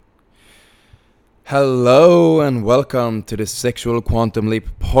Hello and welcome to the Sexual Quantum Leap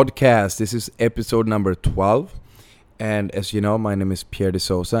podcast. This is episode number 12. And as you know, my name is Pierre de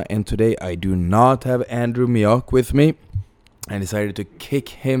Souza. And today I do not have Andrew Mioch with me. I decided to kick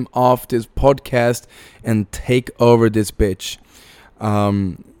him off this podcast and take over this bitch.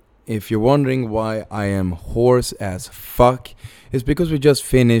 If you're wondering why I am hoarse as fuck, it's because we just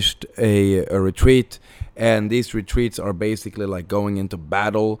finished a retreat. And these retreats are basically like going into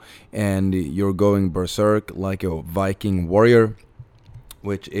battle and you're going berserk like a Viking warrior,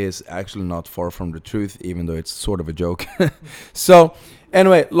 which is actually not far from the truth, even though it's sort of a joke. So,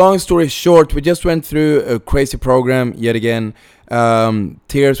 anyway, long story short, we just went through a crazy program yet again.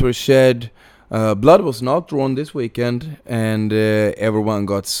 Tears were shed. Blood was not drawn this weekend, and everyone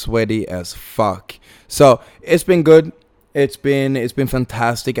got sweaty as fuck. So, it's been good. It's been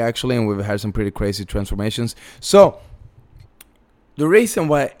fantastic actually, and we've had some pretty crazy transformations. So the reason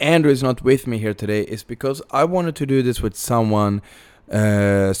why Andrew is not with me here today is because I wanted to do this with someone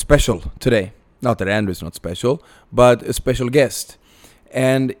special today. Not that Andrew is not special, but a special guest.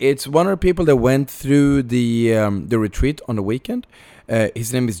 And it's one of the people that went through the retreat on the weekend.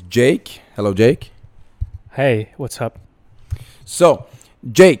 His name is Jake. Hello, Jake. Hey, what's up? So,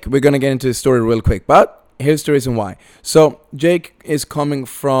 Jake, we're gonna get into the story real quick, but here's the reason why. So Jake is coming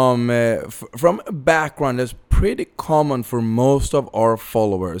from a background that's pretty common for most of our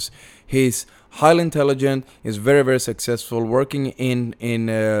followers. He's highly intelligent. He's very, very successful, working in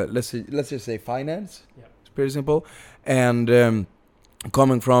let's just say finance. Yeah. It's pretty simple, and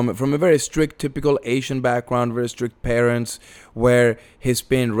coming from a very strict, typical Asian background, very strict parents, where he's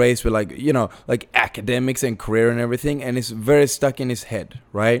been raised with like academics and career and everything, and he's very stuck in his head,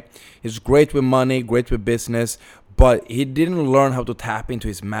 right? He's great with money, great with business, but he didn't learn how to tap into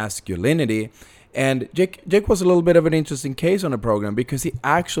his masculinity. And Jake was a little bit of an interesting case on the program because he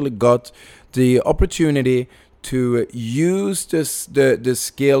actually got the opportunity to use the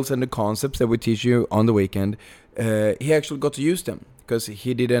skills and the concepts that we teach you on the weekend. He actually got to use them, because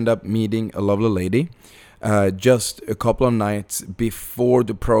he did end up meeting a lovely lady just a couple of nights before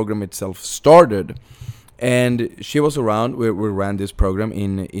the program itself started. And she was around. We ran this program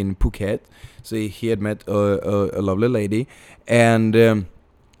in Phuket. So he had met a lovely lady. And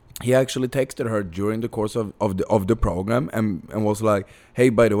he actually texted her during the course of the program and was like, hey,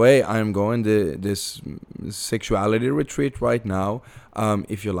 by the way, I'm going to this sexuality retreat right now.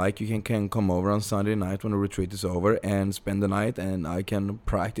 If you like, you can come over on Sunday night when the retreat is over and spend the night, and I can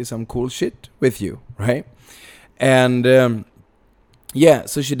practice some cool shit with you, right? And yeah,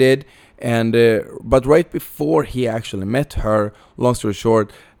 so she did. And but right before he actually met her, long story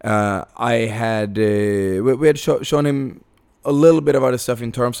short, I had we had shown him a little bit about the stuff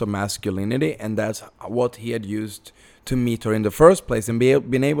in terms of masculinity, and that's what he had used to meet her in the first place, and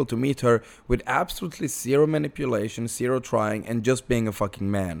been able to meet her with absolutely zero manipulation, zero trying, and just being a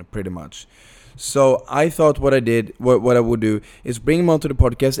fucking man, pretty much. So I thought what I would do is bring him onto the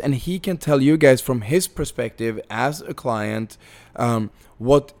podcast, and he can tell you guys from his perspective as a client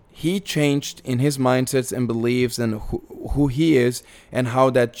what he changed in his mindsets and beliefs, and who he is, and how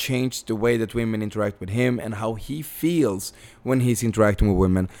that changed the way that women interact with him, and how he feels when he's interacting with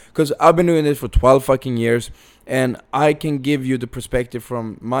women. Because I've been doing this for 12 fucking years, and I can give you the perspective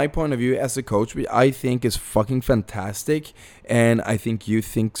from my point of view as a coach, which I think is fucking fantastic, and I think you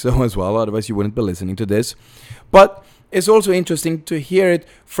think so as well, otherwise you wouldn't be listening to this. But it's also interesting to hear it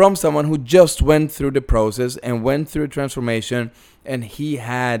from someone who just went through the process and went through transformation, and he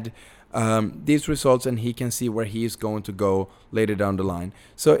had these results, and he can see where he is going to go later down the line.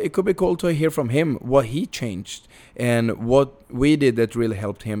 So it could be cool to hear from him what he changed and what we did that really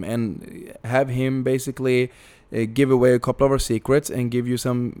helped him, and have him basically give away a couple of our secrets and give you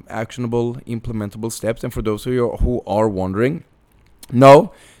some actionable, implementable steps. And for those of you who are wondering,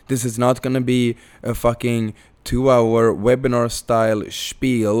 no, this is not going to be a fucking 2-hour webinar style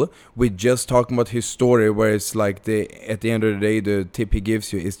spiel with just talking about his story, where it's like at the end of the day the tip he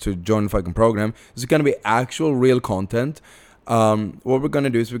gives you is to join the fucking program. It's going to be actual real content. What we're going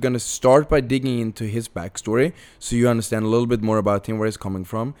to do is we're going to start by digging into his backstory, so you understand a little bit more about him, where he's coming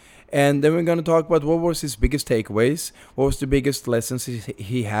from. And then we're going to talk about what was his biggest takeaways, what was the biggest lessons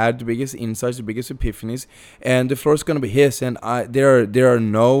he had, the biggest insights, the biggest epiphanies. And the floor is going to be his, and there are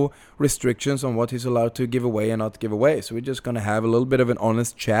no restrictions on what he's allowed to give away and not give away. So we're just going to have a little bit of an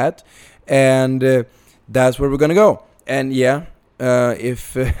honest chat, and that's where we're going to go. And yeah,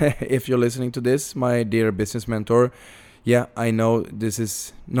 if if you're listening to this, my dear business mentor, yeah, I know this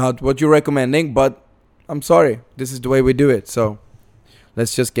is not what you're recommending, but I'm sorry. This is the way we do it. So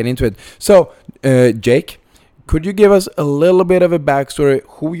let's just get into it. So, Jake, could you give us a little bit of a backstory,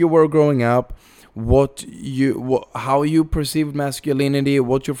 who you were growing up, how you perceived masculinity,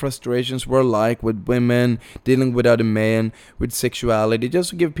 what your frustrations were like with women, dealing with other men, with sexuality, just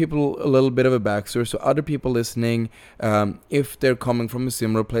to give people a little bit of a backstory, so other people listening, if they're coming from a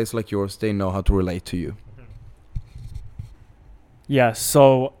similar place like yours, they know how to relate to you. Yeah,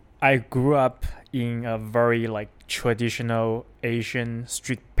 so I grew up in a very like traditional Asian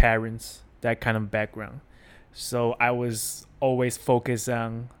strict parents, that kind of background. So I was always focused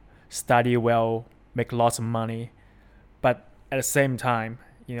on study well, make lots of money, but at the same time,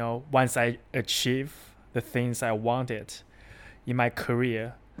 once I achieve the things I wanted in my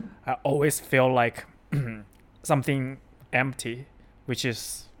career, I always feel like something empty, which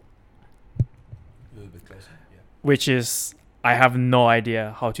is A little bit closer, yeah. which is I have no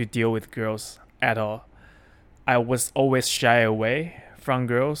idea how to deal with girls at all. I was always shy away from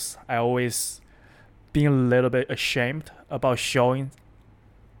girls. I always being a little bit ashamed about showing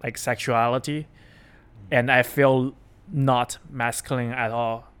like sexuality, and I feel not masculine at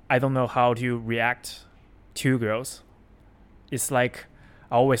all. I don't know how to react to girls. It's like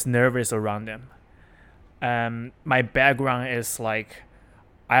I'm always nervous around them. My background is like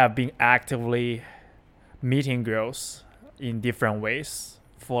I have been actively meeting girls in different ways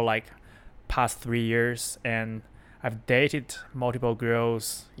for like past 3 years, and I've dated multiple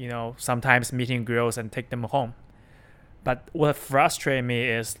girls, sometimes meeting girls and take them home. But what frustrates me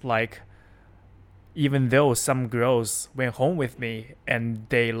is like even though some girls went home with me and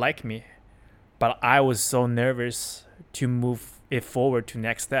they like me, but I was so nervous to move it forward to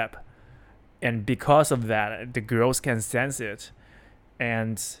next step. And because of that, the girls can sense it,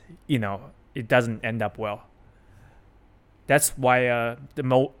 and it doesn't end up well. That's why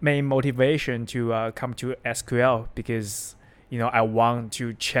the main motivation to come to SQL, because I want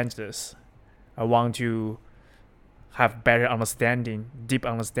to change this. I want to have better understanding, deep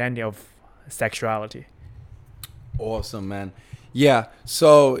understanding of sexuality. Awesome, man. Yeah.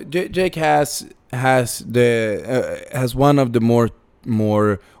 So Jake has one of the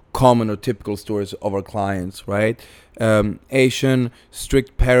more common or typical stories of our clients, right? Asian,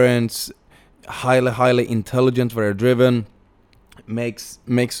 strict parents, highly intelligent, very driven, makes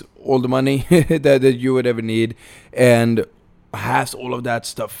all the money that you would ever need, and has all of that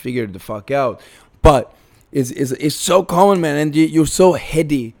stuff figured the fuck out. But it's so common, man, and you're so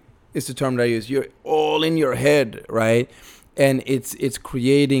heady is the term that I use. You're all in your head, right? And it's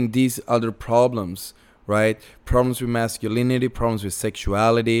creating these other problems, right? Problems with masculinity, problems with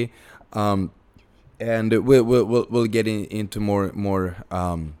sexuality, and we'll get into more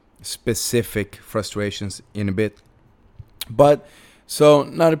specific frustrations in a bit. But so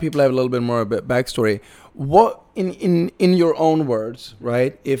now that people have a little bit more of a backstory, what in your own words,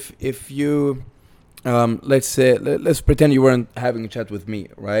 right? If you let's say let's pretend you weren't having a chat with me,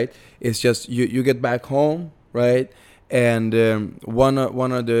 right? It's just you get back home, right? And one of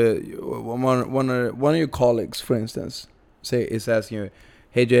your colleagues, for instance, is asking you,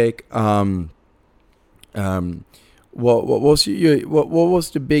 "Hey Jake, what was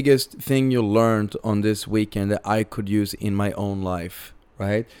the biggest thing you learned on this weekend that I could use in my own life?"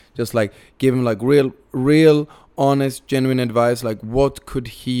 Right? Just like give him like real, honest, genuine advice. Like what could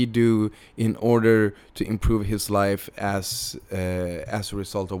he do in order to improve his life as a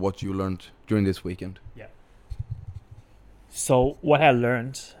result of what you learned during this weekend? Yeah. So what I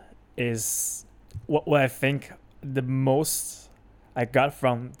learned is what I think the most I got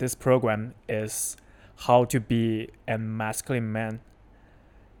from this program is how to be a masculine man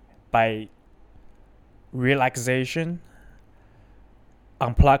by relaxation,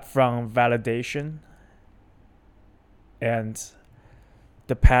 unplug from validation, and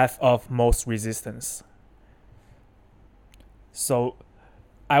the path of most resistance. So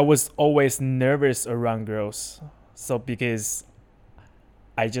I was always nervous around girls. So because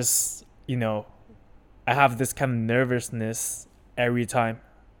I just, I have this kind of nervousness every time.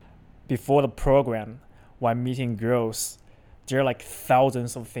 Before the program, when meeting girls, there are like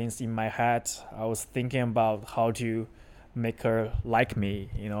thousands of things in my head. I was thinking about how to make her like me,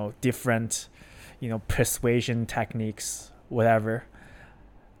 different, persuasion techniques, whatever.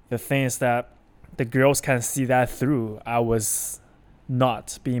 The thing is that the girls can see that through. I was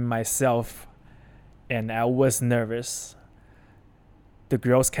not being myself and I was nervous. The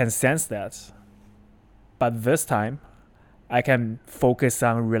girls can sense that. But this time, I can focus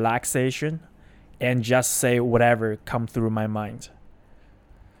on relaxation and just say whatever comes through my mind.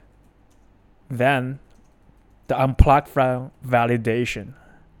 Then, the unplug from validation.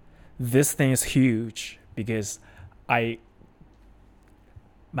 This thing is huge because I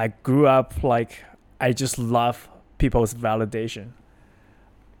grew up like I just love people's validation.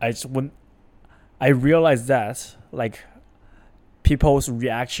 I just wouldn't. I realized that like people's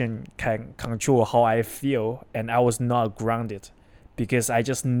reaction can control how I feel, and I was not grounded because I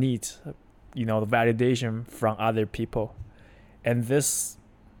just need, the validation from other people, and this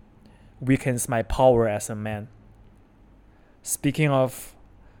weakens my power as a man. Speaking of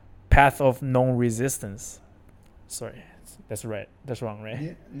path of non-resistance, sorry, that's right. That's wrong, right?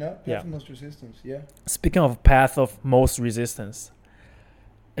 Yeah, no, path of most resistance. Yeah. Speaking of path of most resistance,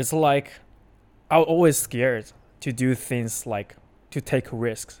 it's like I'm always scared to do things like to take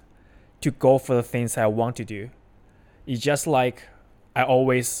risks, to go for the things I want to do. It's just like I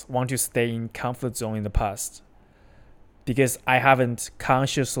always want to stay in comfort zone in the past because I haven't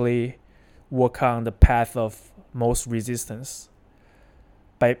consciously worked on the path of most resistance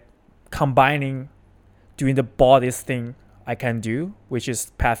by combining doing the boldest thing I can do, which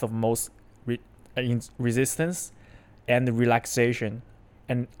is path of most resistance, and relaxation,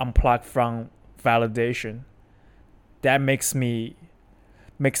 and unplug from validation. That makes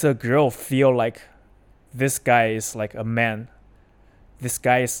a girl feel like this guy is like a man. This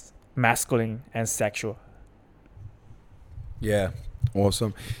guy is masculine and sexual. Yeah,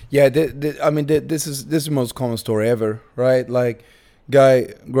 awesome. Yeah, this is the most common story ever, right? Like,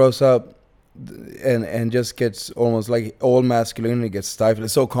 guy grows up and just gets almost like all masculinity gets stifled.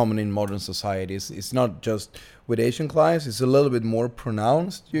 It's so common in modern society. It's not just with Asian clients. It's a little bit more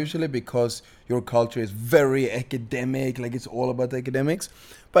pronounced usually because your culture is very academic. Like it's all about academics.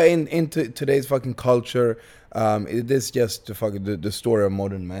 But in today's fucking culture, it is just the story of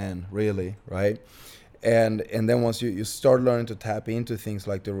modern man, really, right? And then once you start learning to tap into things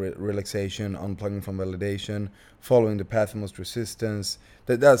like the relaxation, unplugging from validation, following the path of most resistance,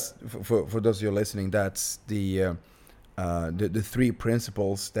 that's for those of you listening, that's the three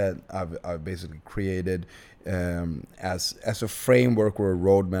principles that I've basically created as a framework or a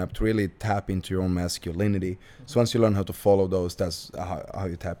roadmap to really tap into your own masculinity. So once you learn how to follow those, that's how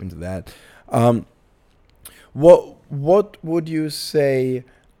you tap into that. What would you say?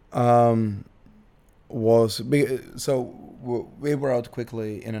 So we were out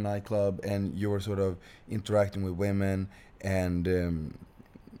quickly in a nightclub and you were sort of interacting with women, and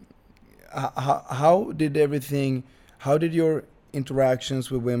how did your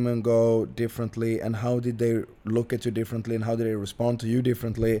interactions with women go differently, and how did they look at you differently, and how did they respond to you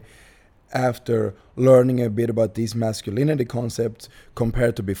differently after learning a bit about these masculinity concepts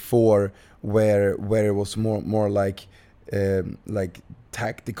compared to before, where it was more like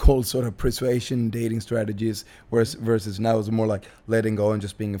tactical sort of persuasion dating strategies, versus now it's more like letting go and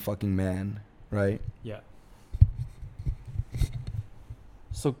just being a fucking man, right? Yeah.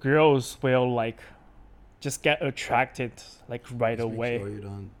 So girls will like just get attracted like right away. Make sure you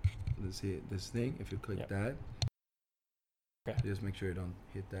don't. Let's see this thing. If you click that, okay. Just make sure you don't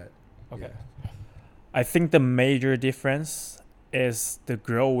hit that. Okay. Yeah. I think the major difference is the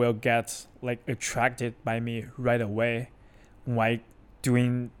girl will get like attracted by me right away, like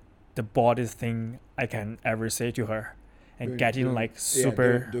doing the boldest thing I can ever say to her, and getting like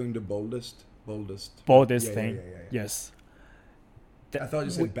super doing the boldest thing. Yeah. Yes. I thought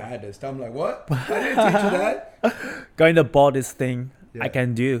you said baddest. I'm like, what? I didn't teach you that. Going the boldest thing I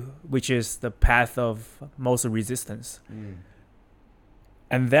can do, which is the path of most resistance.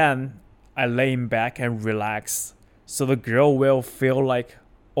 And then I lay back and relax. So the girl will feel like,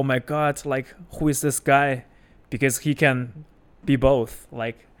 oh my God, like, who is this guy? Because he can be both.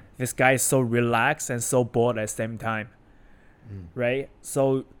 Like, this guy is so relaxed and so bold at the same time. Right?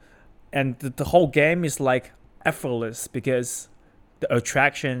 So, and the whole game is like effortless because the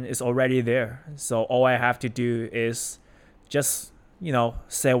attraction is already there. So all I have to do is just,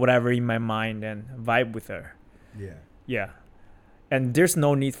 say whatever in my mind and vibe with her. Yeah. And there's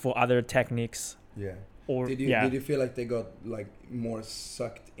no need for other techniques. Yeah. Or did you feel like they got like more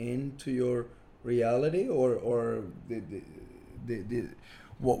sucked into your reality, or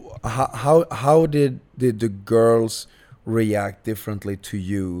how did the girls react differently to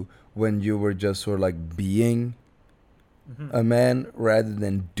you when you were just sort of like being a man rather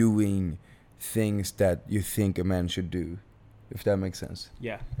than doing things that you think a man should do, if that makes sense?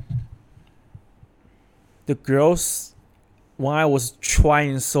 Yeah. The girls, when I was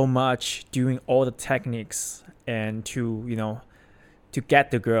trying so much, doing all the techniques and to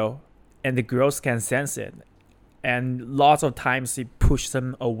get the girl, and the girls can sense it, and lots of times it pushes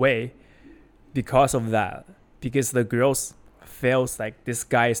them away because of that, because the girls feels like this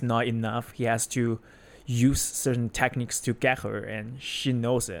guy is not enough. He has to use certain techniques to get her, and she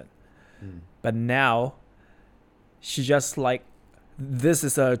knows it. But now she just like, this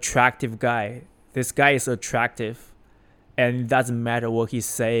is an attractive guy. This guy is attractive, and it doesn't matter what he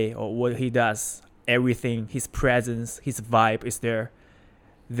say or what he does. everything, his presence, his vibe is there.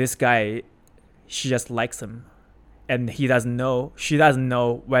 This guy, she just likes him, and she doesn't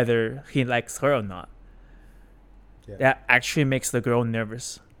know whether he likes her or not. Yeah. That actually makes the girl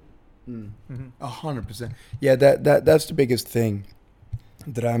nervous. 100%. Yeah, that's the biggest thing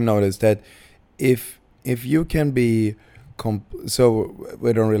that I've noticed, that if you can be so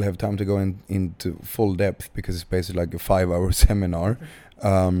we don't really have time to go into full depth, because it's basically like a 5-hour seminar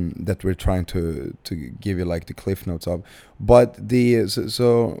that we're trying to give you like the cliff notes of. But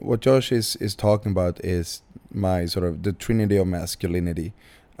so what Josh is talking about is my sort of the Trinity of Masculinity,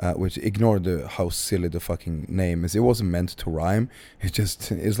 which ignore how silly the fucking name is. It wasn't meant to rhyme.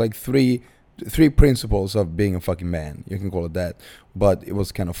 It's like three principles of being a fucking man. You can call it that. But it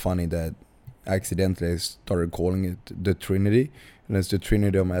was kind of funny that accidentally I started calling it the Trinity, and it's the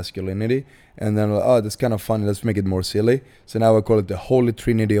Trinity of Masculinity. And then, that's kind of funny, let's make it more silly. So now I call it the Holy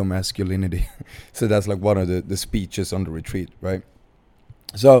Trinity of Masculinity. So that's like one of the speeches on the retreat, right?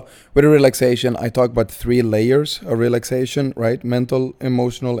 So with the relaxation, I talk about 3 layers of relaxation, right? Mental,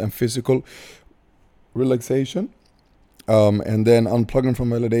 emotional, and physical relaxation. And then unplugging from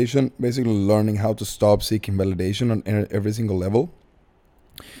validation, basically learning how to stop seeking validation on every single level.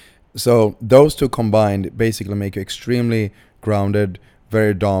 So those 2 combined basically make you extremely grounded,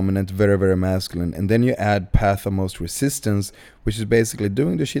 very dominant, very, very masculine. And then you add path of most resistance, which is basically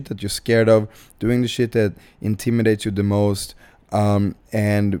doing the shit that you're scared of, doing the shit that intimidates you the most,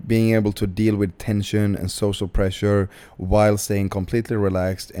 and being able to deal with tension and social pressure while staying completely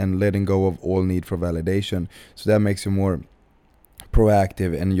relaxed and letting go of all need for validation. So that makes you more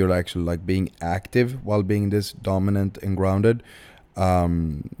proactive, and you're actually like being active while being this dominant and grounded.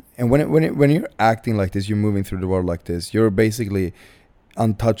 And when you're acting like this, you're moving through the world like this, you're basically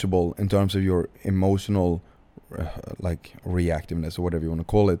untouchable in terms of your emotional like reactiveness, or whatever you want to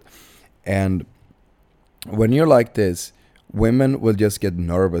call it. And when you're like this, women will just get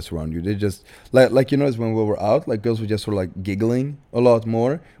nervous around you. They just like you notice when we were out, like girls were just sort of like giggling a lot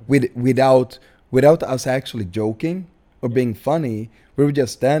more without us actually joking or being funny. We were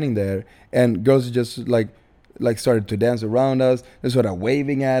just standing there, and girls just like started to dance around us. They're sort of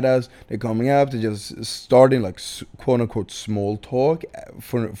waving at us. They're coming up. They're just starting like quote unquote small talk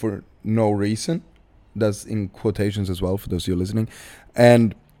for no reason. That's in quotations as well for those of you listening.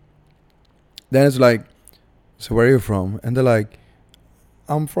 And then it's like, so where are you from? And they're like,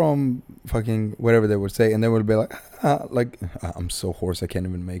 I'm from fucking wherever they would say. And then we'll be like, I'm so hoarse I can't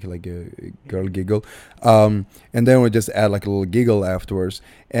even make like a girl giggle. And then we'll just add like a little giggle afterwards.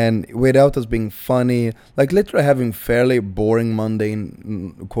 And without us being funny, like literally having fairly boring,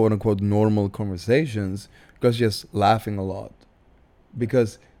 mundane, quote unquote normal conversations, because just laughing a lot.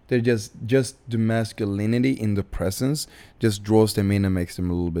 Because they're just the masculinity in the presence just draws them in and makes them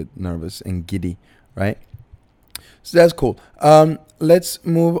a little bit nervous and giddy, right? So that's cool. Let's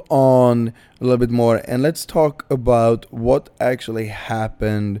move on a little bit more, and let's talk about what actually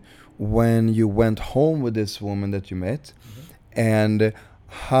happened when you went home with this woman that you met, and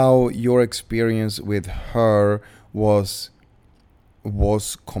how your experience with her was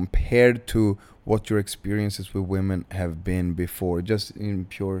compared to what your experiences with women have been before, just in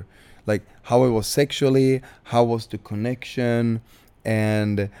pure, like how it was sexually, how was the connection,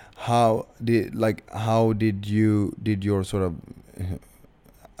 and how did your sort of, I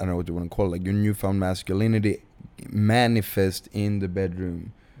don't know what you want to call it, like your newfound masculinity manifest in the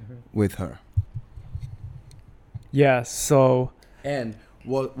bedroom with her? Yeah, so and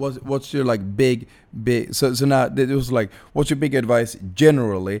what's your like big so now it was like, what's your big advice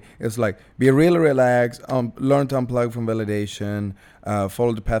generally? It's like, be really relaxed, learn to unplug from validation,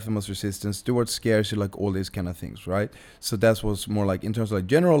 follow the path of most resistance, do what scares you, like all these kind of things, right? So that was more like in terms of like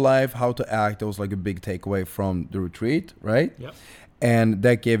general life, how to act. That was like a big takeaway from the retreat, right? Yep. And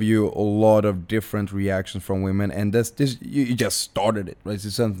that gave you a lot of different reactions from women, and this you just started it, right?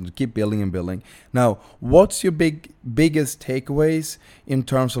 It's something to keep building and building. Now, what's your biggest takeaways in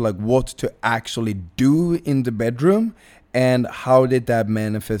terms of like what to actually do in the bedroom, and how did that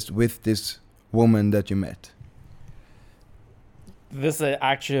manifest with this woman that you met? This is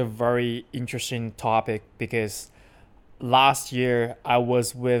actually a very interesting topic, because last year I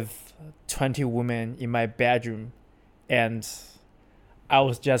was with 20 women in my bedroom, and I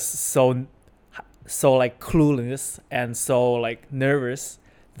was just so like clueless and so like nervous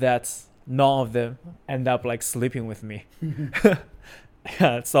that none of them end up like sleeping with me.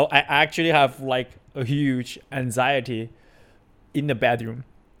 Yeah, so I actually have like a huge anxiety in the bedroom.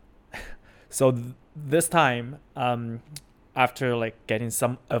 So this time, after like getting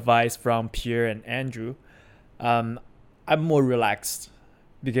some advice from Pierre and Andrew, I'm more relaxed,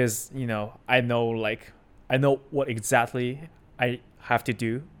 because I know what exactly I have to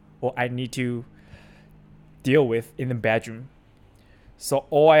do or I need to deal with in the bedroom. So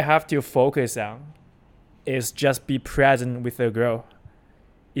all I have to focus on is just be present with the girl.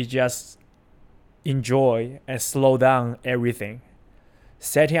 You just enjoy and slow down everything,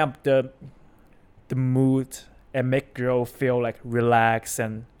 setting up the mood and make girl feel like relaxed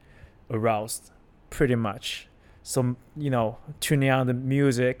and aroused, pretty much. So tuning on the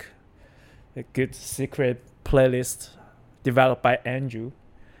music, a good secret playlist developed by Andrew,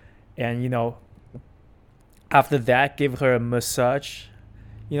 and after that give her a massage.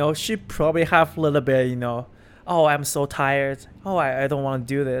 She probably have a little bit, oh, I'm so tired, oh, I don't want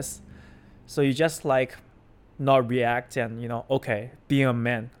to do this. So you just like not react and okay, being a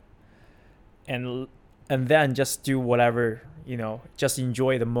man, and then just do whatever, just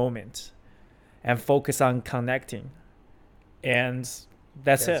enjoy the moment and focus on connecting, and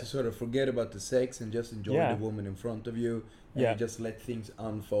that's Yeah, it. so sort of forget about the sex and just enjoy Yeah. the woman in front of you, and Yeah. you just let things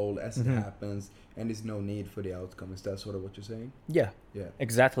unfold as it Mhm. happens, and there's no need for the outcome. Is that sort of what you're saying? Yeah, Yeah.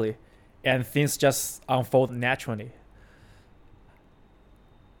 exactly. And things just unfold naturally.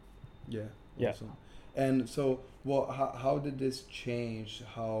 Yeah. Yeah. Awesome. And so, how did this change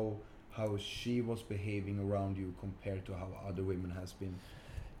how she was behaving around you compared to how other women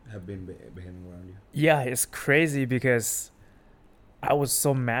have been behaving around you? Yeah, it's crazy because I was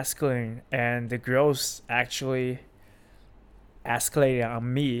so masculine and the girls actually escalated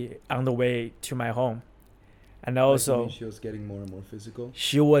on me on the way to my home. And Like, you also mean she was getting more and more physical.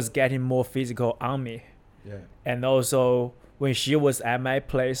 she was getting more physical on me. Yeah. And also when she was at my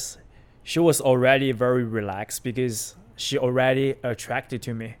place, she was already very relaxed because she already attracted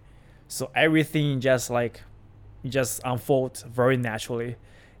to me. So everything just unfold very naturally,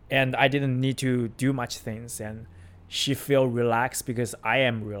 and I didn't need to do much things, and she feel relaxed because I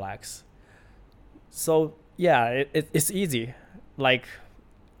am relaxed. So yeah, it's easy. Like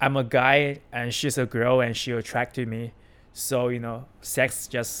I'm a guy and she's a girl and she attracted me, so sex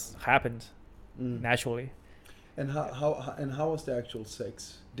just happened Mm. naturally. And how was the actual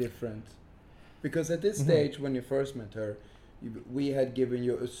sex different? Because at this Mhm. stage, when you first met her, we had given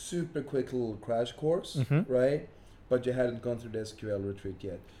you a super quick little crash course, Mhm. right? But you hadn't gone through the SQL retreat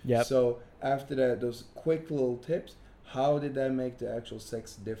yet. Yep. So after that, those quick little tips, how did that make the actual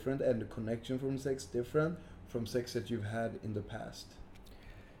sex different and the connection from sex different from sex that you've had in the past?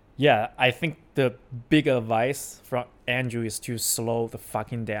 Yeah, I think the big advice from Andrew is to slow the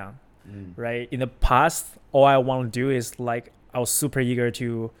fucking down. Mm. Right? In the past, all I want to do is like I was super eager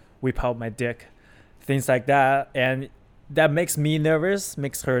to whip out my dick, things like that, and that makes me nervous,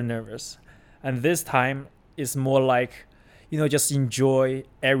 makes her nervous. And this time it's more like, just enjoy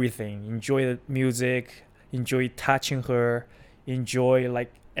everything, enjoy the music, enjoy touching her, enjoy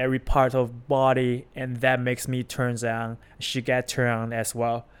like every part of body, and that makes me turns on. She get turned on as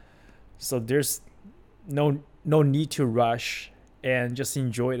well. So there's no need to rush and just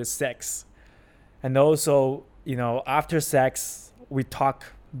enjoy the sex. And also, after sex, we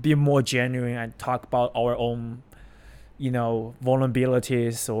talk, be more genuine and talk about our own,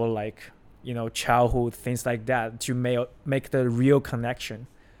 vulnerabilities or like, childhood, things like that to make the real connection.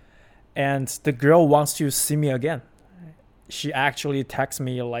 And the girl wants to see me again. She actually texts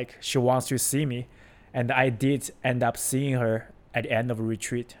me like she wants to see me. And I did end up seeing her at the end of a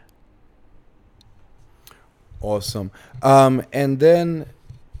retreat. Awesome. And then,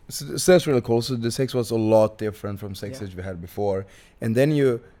 so that's really cool. So the sex was a lot different from sex Yeah. that you had before. And then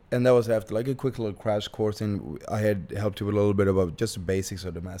and that was after like a quick little crash course, and I had helped you with a little bit about just the basics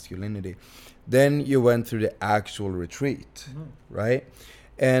of the masculinity. Then you went through the actual retreat, right?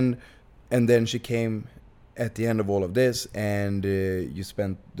 And then she came at the end of all of this, and you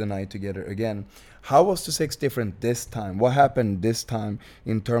spent the night together again. How was the sex different this time? What happened this time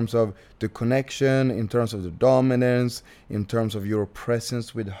in terms of the connection, in terms of the dominance, in terms of your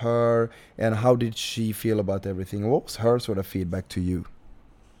presence with her, and how did she feel about everything? What was her sort of feedback to you?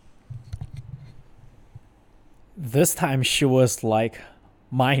 This time she was like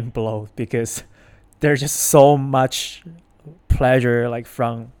mind blown because there's just so much pleasure like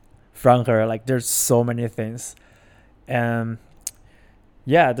from her. Like there's so many things. And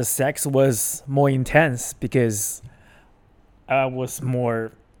yeah, the sex was more intense because I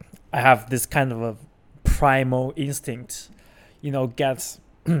have this kind of a primal instinct, gets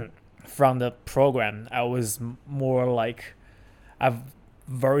from the program. I was more like I've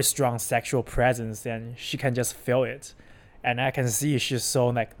very strong sexual presence and she can just feel it. And I can see she's so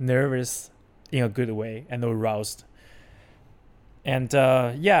like nervous in a good way and aroused. And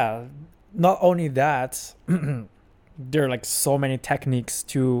yeah, not only that, there are like so many techniques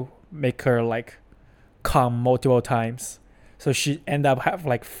to make her like come multiple times. So she end up have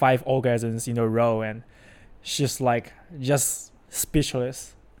like 5 orgasms in a row, and she's like just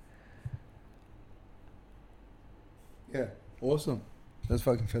speechless. Yeah, awesome. That's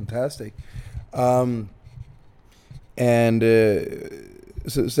fucking fantastic. Um, and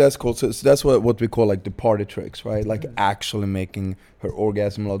so that's cool. So that's what we call like the party tricks, right? Like actually making her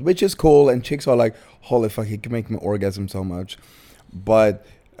orgasm a lot, which is cool. And chicks are like, holy fuck, he can make me orgasm so much. But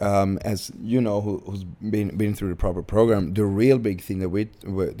as you know, who's been through the proper program, the real big thing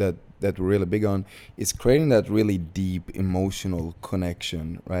that that we're really big on is creating that really deep emotional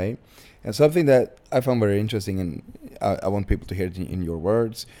connection, right? And something that I found very interesting, and I want people to hear it in your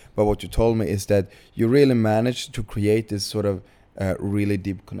words, but what you told me is that you really managed to create this sort of really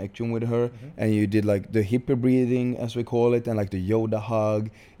deep connection with her, and you did like the hippie breathing, as we call it, and like the Yoda hug,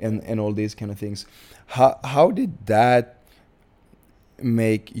 and all these kind of things. How did that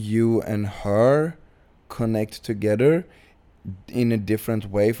make you and her connect together in a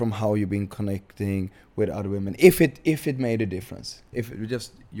different way from how you've been connecting with other women, if it made a difference, if it,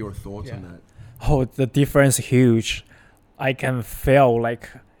 just your thoughts on that? Oh, the difference huge. I can feel like,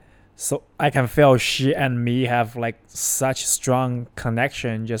 so I can feel she and me have like such strong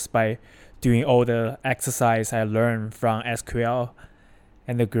connection just by doing all the exercise I learned from SQL.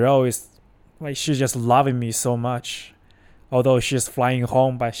 And the girl is like, she's just loving me so much. Although she's flying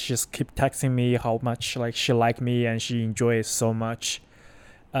home, but she's keep texting me how much like she like me and she enjoys so much.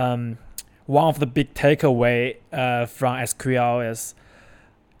 One of the big takeaway from SQL is,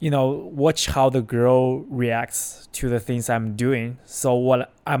 watch how the girl reacts to the things I'm doing. So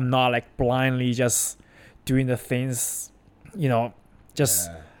what, I'm not like blindly just doing the things, just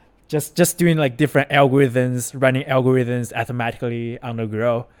doing like different algorithms, running algorithms automatically on the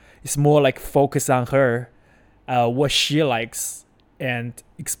girl. It's more like focus on her, what she likes, and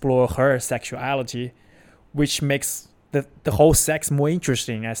explore her sexuality, which makes the whole sex more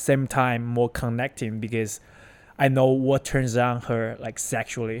interesting, at the same time more connecting, because I know what turns on her like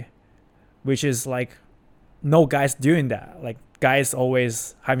sexually, which is like no guys doing that. Like guys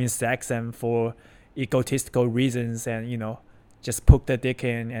always having sex and for egotistical reasons, and just poke the dick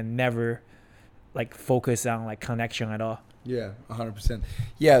in and never like focus on like connection at all. Yeah, 100%.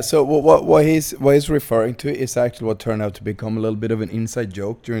 Yeah, so what he's referring to is actually what turned out to become a little bit of an inside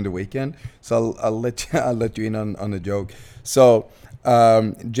joke during the weekend. So I'll let you in on the joke. So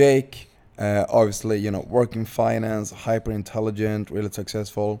Jake, obviously, working finance, hyper intelligent, really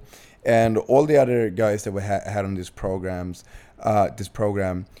successful, and all the other guys that we had on this program,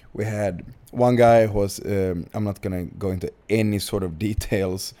 we had one guy who was I'm not gonna go into any sort of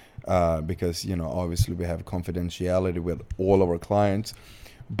details. Because obviously we have confidentiality with all of our clients,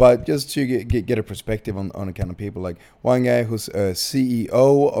 but just to get a perspective on the kind of people, like one guy who's a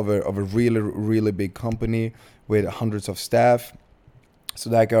CEO of a really big company with hundreds of staff. So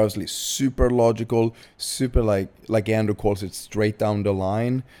that guy was like super logical, super like Andrew calls it, straight down the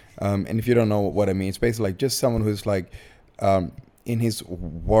line. And if you don't know what I mean, it's basically like just someone who's like in his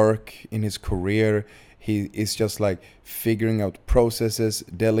work, in his career, he is just like figuring out processes,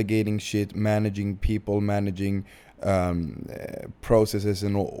 delegating shit, managing people, managing processes,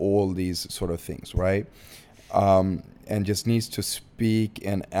 and all these sort of things, right? And just needs to speak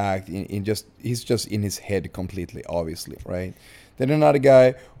and act he's just in his head completely, obviously, right? Then another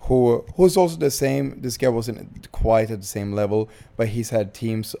guy who's also the same. This guy wasn't quite at the same level, but he's had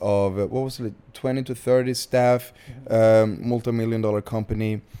teams of 20 to 30 staff, multi-million-dollar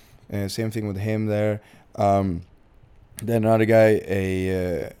company. Same thing with him there. Then another guy,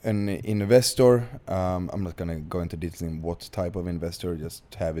 an investor. I'm not gonna go into details in what type of investor, just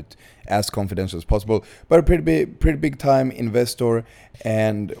have it as confidential as possible. But a pretty big time investor,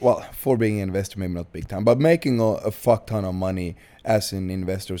 and for being an investor, maybe not big time, but making a fuck ton of money as an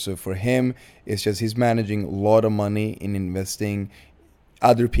investor. So for him, it's just he's managing a lot of money in investing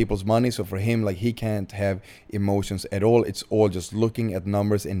other people's money. So for him, like, he can't have emotions at all. It's all just looking at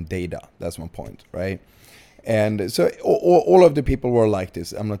numbers and data. That's my point, right? And so all of the people were like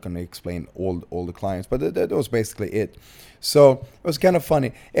this. I'm not going to explain all the clients, but that was basically it. So it was kind of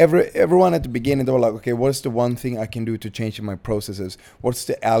funny. Everyone at the beginning, they were like, okay, what's the one thing I can do to change my processes? What's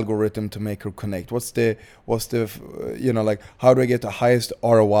the algorithm to make her connect? What's the like, how do I get the highest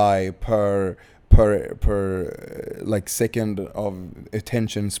ROI per like second of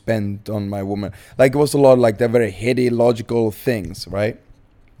attention spent on my woman? Like, it was a lot of like the very heady, logical things, right?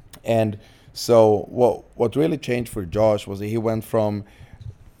 And so what really changed for Josh was that he went from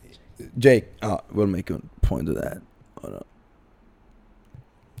Jake. We'll make a point of that.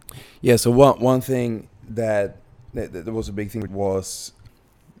 Yeah. So one thing that that was a big thing was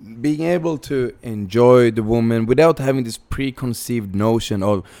being able to enjoy the woman without having this preconceived notion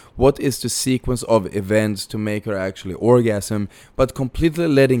of what is the sequence of events to make her actually orgasm, but completely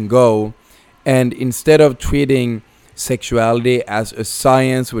letting go, and instead of treating sexuality as a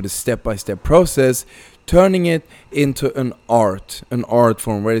science with a step-by-step process, turning it into an art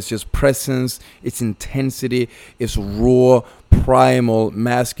form where it's just presence, its intensity, its raw primal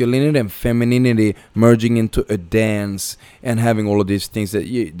masculinity and femininity merging into a dance, and having all of these things that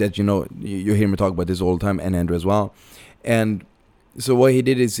you hear me talk about this all the time, and Andrew as well. And so what he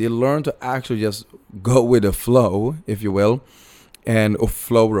did is he learned to actually just go with the flow, if you will, and a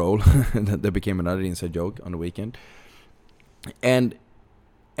flow roll. That became another inside joke on the weekend. And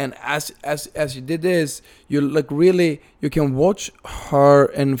as you did this, you like really, you can watch her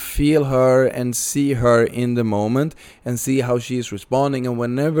and feel her and see her in the moment and see how she's responding. And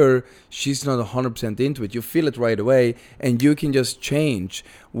whenever she's not 100% into it, you feel it right away, and you can just change.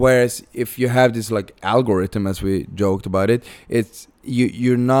 Whereas if you have this like algorithm, as we joked about it, it's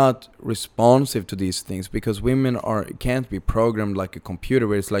you're not responsive to these things, because women can't be programmed like a computer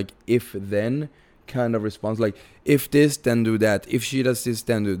where it's like if then kind of response, like if this then do that, if she does this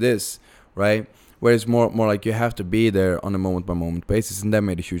then do this, right? Whereas more like you have to be there on a moment by moment basis, and that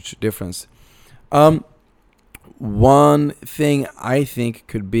made a huge difference. One thing I think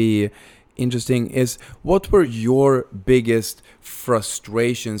could be interesting is, what were your biggest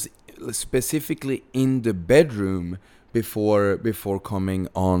frustrations specifically in the bedroom before coming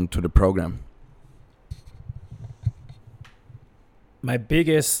on to the program? My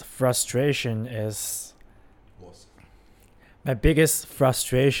biggest frustration was, I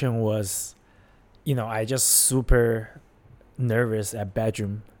just super nervous at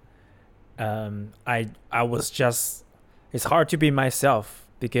bedroom. I was just, it's hard to be myself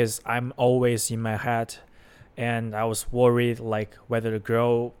because I'm always in my head, and I was worried like whether the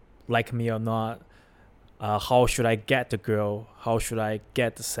girl like me or not. How should I get the girl? How should I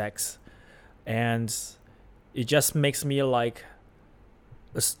get the sex? And it just makes me like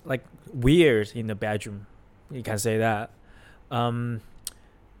weird in the bedroom. You can say that.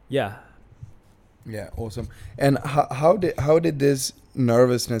 Yeah, awesome. And how did this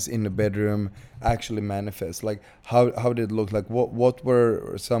nervousness in the bedroom actually manifest? Like how did it look like? What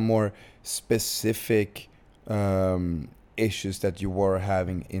were some more specific issues that you were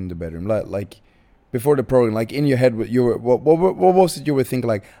having in the bedroom, like before the program, like in your head? What was it you were thinking,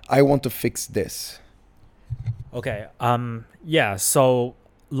 like, I want to fix this? Okay. Yeah. So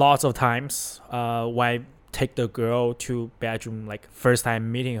lots of times, when I take the girl to bedroom, like first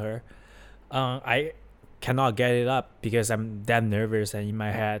time meeting her, I cannot get it up because I'm that nervous and in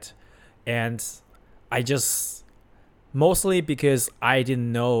my head, and I just, mostly because I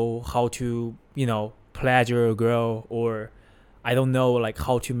didn't know how to, pleasure a girl, or I don't know like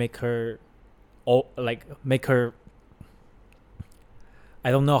how to make her, I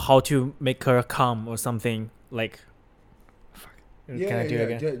don't know how to make her come or something like. Can I do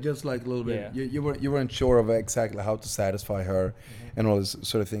it again? Just like a little bit. Yeah. You weren't sure of exactly how to satisfy her, and all these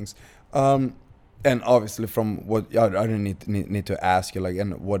sort of things. And obviously, from what I don't need to ask you, like,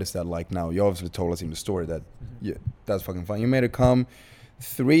 and what is that like now? You obviously told us in the story that that's fucking fun. You made her come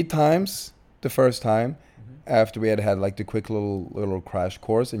 3 times the first time, after we had like the quick little crash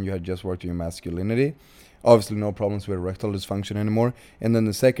course, and you had just worked on your masculinity. Obviously, no problems with erectile dysfunction anymore. And then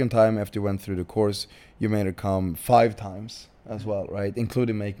the second time, after you went through the course, you made her come 5 times as well, right?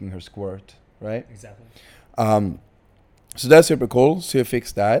 Including making her squirt, right? Exactly. So that's super cool. So you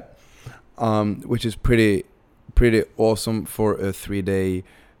fixed that, which is pretty awesome for a 3-day,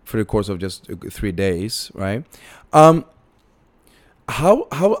 for the course of just 3 days, right? How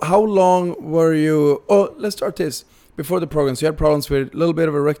long were you? Oh, let's start this. Before the program, so you had problems with a little bit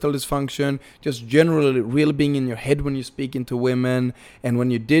of erectile dysfunction, just generally really being in your head when you speak into women, and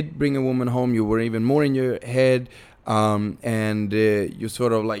when you did bring a woman home, you were even more in your head, and you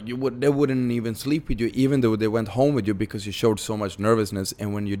sort of like they wouldn't even sleep with you, even though they went home with you, because you showed so much nervousness.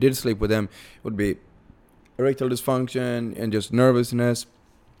 And when you did sleep with them, it would be erectile dysfunction and just nervousness.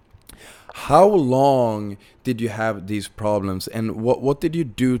 How long did you have these problems, and what did you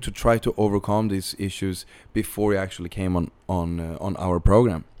do to try to overcome these issues before you actually came on our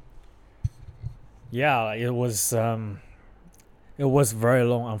program? Yeah, it was very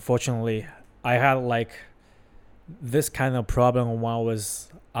long. Unfortunately, I had like this kind of problem when I was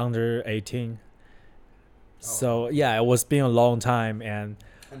under 18. So yeah, it was been a long time, and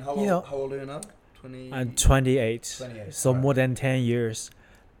how old are you now? 20? I'm 28. 28. So more than 10 years.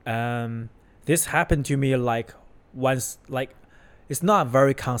 This happened to me like once, like it's not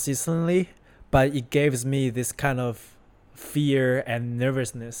very consistently, but it gives me this kind of fear and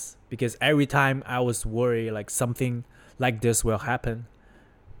nervousness because every time I was worried like something like this will happen.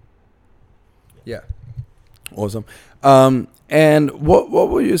 Yeah. Awesome. And what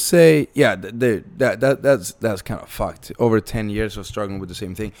would you say? Yeah, that's kind of fucked. Over 10 years of struggling with the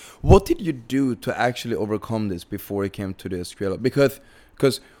same thing. What did you do to actually overcome this before you came to the Australia?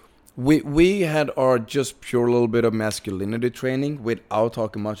 Because we had our just pure little bit of masculinity training without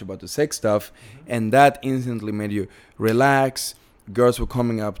talking much about the sex stuff, and that instantly made you relax. Girls were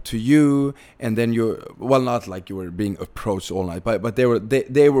coming up to you, and then not like you were being approached all night, but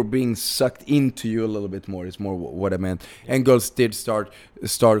they were being sucked into you a little bit more. Is more what I meant. And girls did start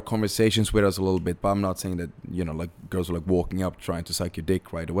conversations with us a little bit, but I'm not saying that like girls were like walking up trying to suck your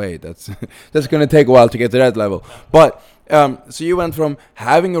dick right away. That's that's gonna take a while to get to that level. But so you went from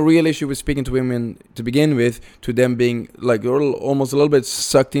having a real issue with speaking to women to begin with to them being like almost a little bit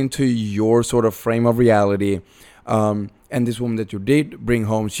sucked into your sort of frame of reality. And this woman that you did bring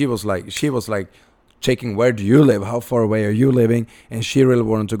home, she was like checking, where do you live? How far away are you living? And she really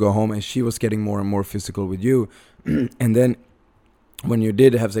wanted to go home, and she was getting more and more physical with you. And then when you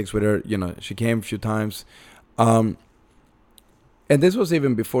did have sex with her, she came a few times. And this was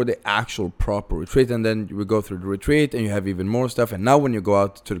even before the actual proper retreat. And then we go through the retreat and you have even more stuff. And now when you go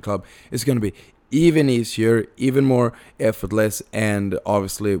out to the club, it's going to be even easier, even more effortless, and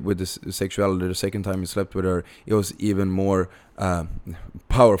obviously with the sexuality, the second time you slept with her, it was even more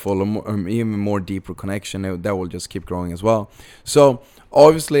powerful, or even more deeper connection that will just keep growing as well. So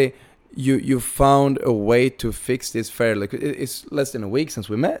obviously you found a way to fix this fairly. It's less than a week since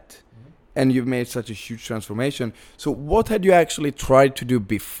we met, and you've made such a huge transformation. So what had you actually tried to do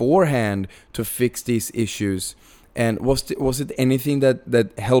beforehand to fix these issues? And was it anything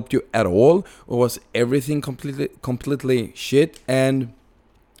that helped you at all, or was everything completely shit? And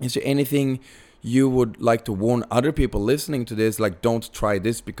is there anything you would like to warn other people listening to this, like, don't try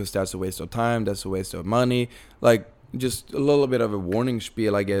this because that's a waste of time, that's a waste of money? Like, just a little bit of a warning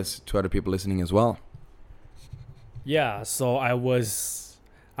spiel, I guess, to other people listening as well. Yeah, so I was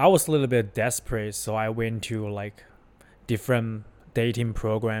a little bit desperate, so I went to like different dating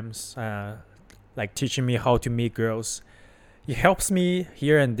programs, like teaching me how to meet girls. It helps me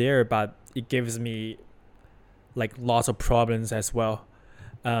here and there, but it gives me like lots of problems as well.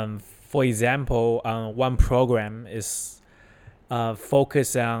 For example, one program is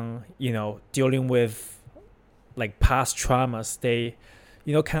focused on dealing with like past traumas. They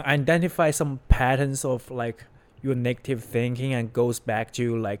can identify some patterns of like your negative thinking and goes back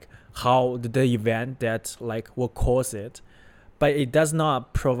to like how the event that like will cause it, but it does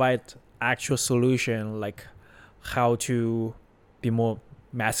not provide actual solution like how to be more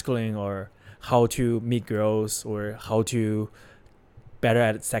masculine, or how to meet girls, or how to better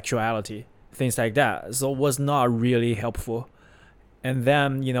at sexuality, things like that. So it was not really helpful. And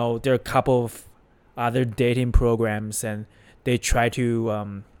then there are a couple of other dating programs, and they try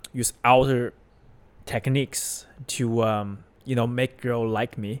to use outer techniques to make girl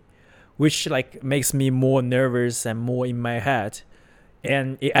like me, which like makes me more nervous and more in my head.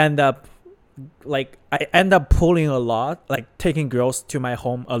 And I end up pulling a lot, like taking girls to my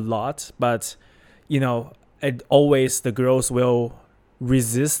home a lot, but the girls will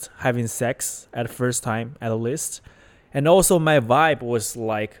resist having sex at the first time at least. And also my vibe was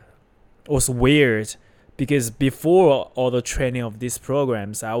weird, because before all the training of these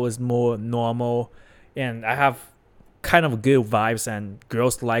programs I was more normal, and I have kind of good vibes, and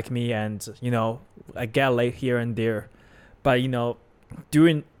girls like me, and I get laid here and there. But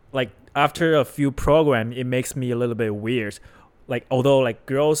during like after a few programs, it makes me a little bit weird. Like, although like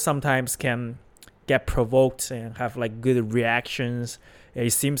girls sometimes can get provoked and have like good reactions,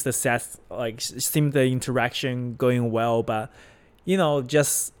 it seems the interaction going well, but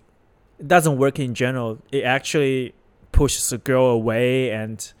just doesn't work in general. It actually pushes the girl away,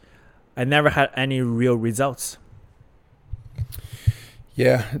 and I never had any real results.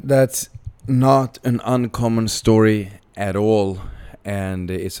 Yeah, that's not an uncommon story at all,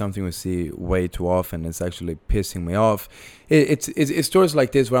 and it's something we see way too often. It's actually pissing me off. It's stories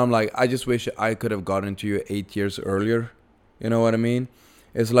like this where I'm like, I just wish I could have gotten to you 8 years earlier. You know what I mean?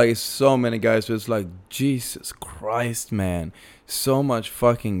 It's like so many guys who it's like, Jesus Christ, man. So much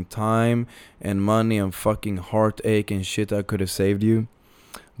fucking time and money and fucking heartache and shit I could have saved you.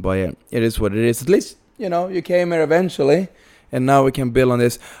 But yeah, it is what it is. At least, you came here eventually, and now we can build on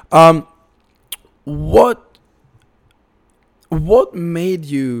this. What made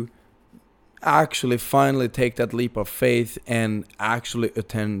you actually finally take that leap of faith and actually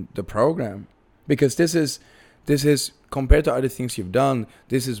attend the program? Because this is this is, compared to other things you've done,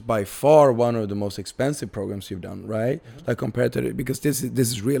 this is by far one of the most expensive programs you've done, right? Like compared to because this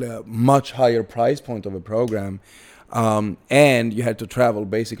is really a much higher price point of a program. And you had to travel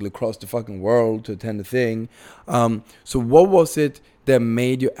basically across the fucking world to attend the thing. So what was it that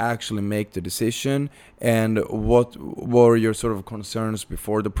made you actually make the decision, and what were your sort of concerns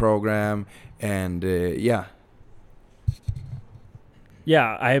before the program? And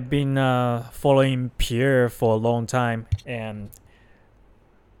Yeah, I've been following Pierre for a long time, and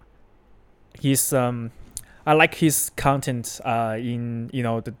he's I like his content in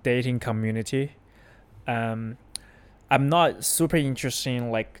the dating community. Um, I'm not super interested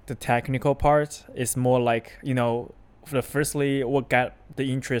in like the technical part. It's more like firstly, what got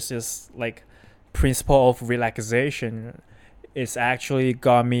the interest is like principle of relaxation. It's actually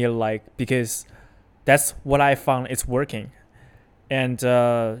got me like, because that's what I found it's working. And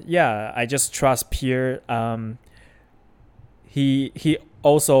I just trust Pierre. He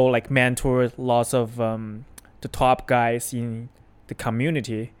also like mentored lots of the top guys in the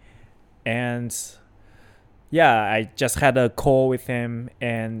community, and I just had a call with him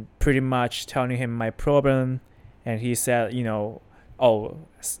and pretty much telling him my problem, and he said, oh,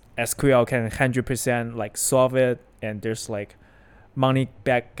 SQL can 100% like solve it, and there's like money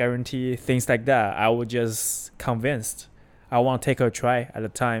back guarantee, things like that. I was just convinced. I want to take a try at the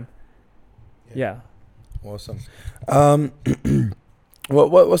time. Yeah. Awesome.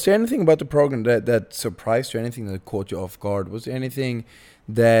 What was there anything about the program that surprised you? Anything that caught you off guard? Was there anything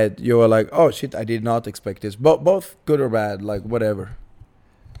that you were like, oh shit, I did not expect this? Both good or bad, like whatever.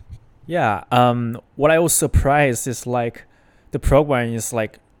 Yeah. What I was surprised is like the program is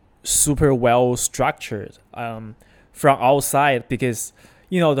like super well structured. From outside, because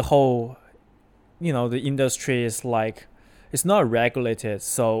the whole the industry is like, it's not regulated,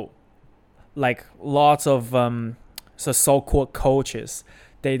 so like lots of so-called coaches,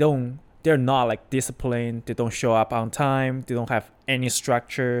 they're not like disciplined, they don't show up on time, they don't have any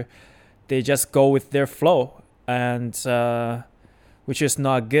structure, they just go with their flow, and which is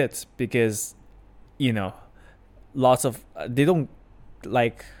not good, because lots of they don't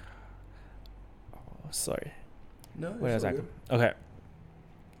like sorry No, wait a second. Okay.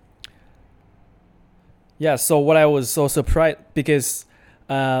 Yeah, so what I was so surprised, because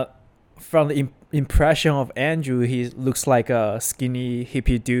from the impression of Andrew, he looks like a skinny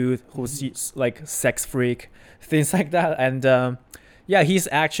hippie dude who's like sex freak, things like that. And he's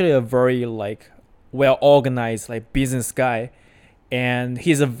actually a very like well organized like business guy, and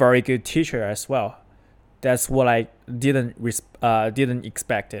he's a very good teacher as well. That's what I didn't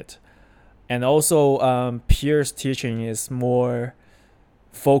expect it. And also Pierre's teaching is more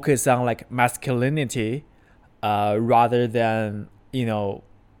focused on like masculinity, rather than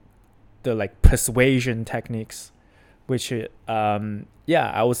the like persuasion techniques, which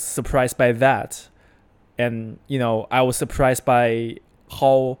I was surprised by that. And I was surprised by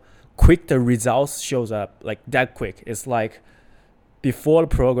how quick the results shows up, like that quick. It's like before the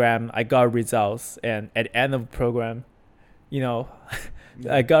program I got results, and at the end of the program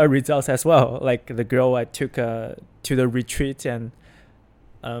I got results as well. Like the girl I took to the retreat, and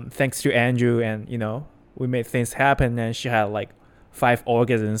thanks to Andrew, and we made things happen, and she had like 5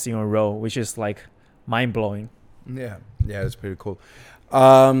 orgasms in a row, which is like mind-blowing. Yeah, that's pretty cool.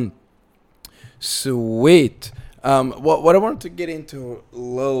 Sweet. What I wanted to get into a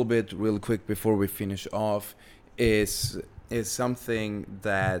little bit real quick before we finish off is something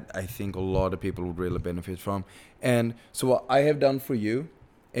that I think a lot of people would really benefit from. And so what I have done for you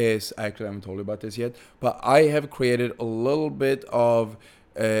is, actually I haven't told you about this yet, but I have created a little bit of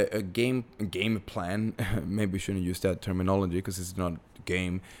a game plan. Maybe we shouldn't use that terminology because it's not a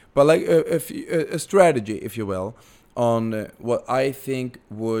game, but like a strategy, if you will, on what I think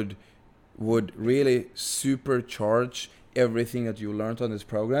would really supercharge everything that you learned on this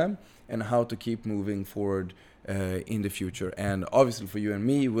program, and how to keep moving forward in the future. And obviously for you and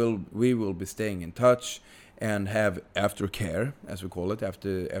me, we will be staying in touch and have aftercare, as we call it,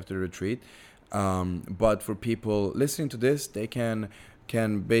 after the retreat. But for people listening to this, they can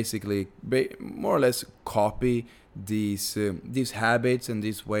basically more or less copy these habits and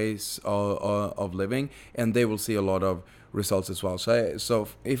these ways of living, and they will see a lot of results as well. So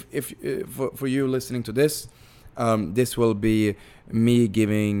if for you listening to this, this will be me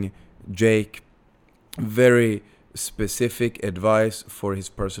giving Jake very specific advice for his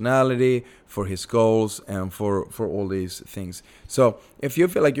personality, for his goals, and for all these things. So if you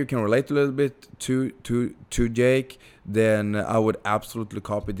feel like you can relate a little bit to Jake, then I would absolutely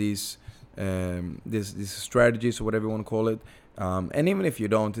copy these strategies, or whatever you want to call it. And even if you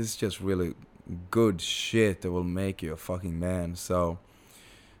don't, this is just really good shit that will make you a fucking man. So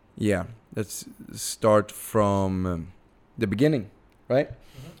yeah, let's start from the beginning, right?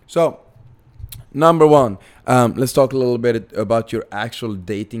 So number one, let's talk a little bit about your actual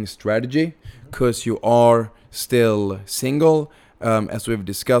dating strategy, because you are still single. As we've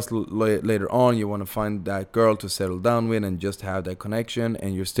discussed later on, you want to find that girl to settle down with and just have that connection,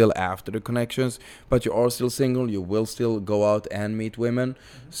 and you're still after the connections, but you are still single. You will still go out and meet women.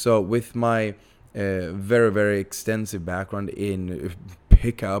 So with my very, very extensive background in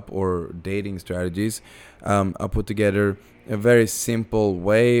pickup or dating strategies, I put together a very simple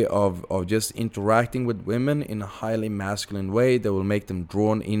way of just interacting with women in a highly masculine way that will make them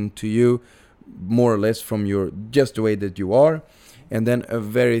drawn into you more or less from your just the way that you are, and then a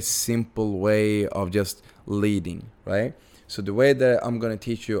very simple way of just leading, right? So the way that I'm going to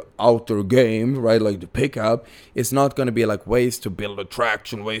teach you outdoor game, right, like the pickup, it's not going to be like ways to build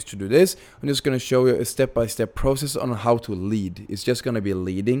attraction, ways to do this. I'm just going to show you a step-by-step process on how to lead. It's just going to be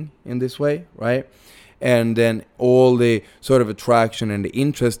leading in this way, right? And then all the sort of attraction and the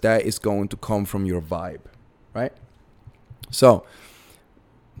interest that is going to come from your vibe, right? So,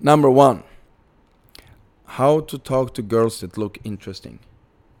 number one, how to talk to girls that look interesting.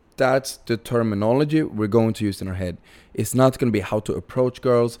 That's the terminology we're going to use in our head. It's not going to be how to approach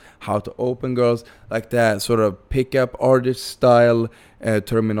girls, how to open girls, like that sort of pickup artist style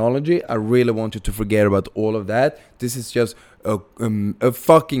terminology. I really want you to forget about all of that. This is just a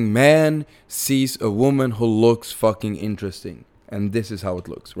fucking man sees a woman who looks fucking interesting, and this is how it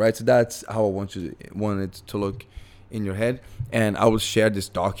looks, right? So that's how I want it to look in your head. And I will share this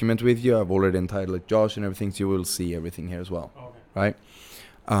document with you. I've already entitled it Josh and everything, so you will see everything here as well. Okay. Right?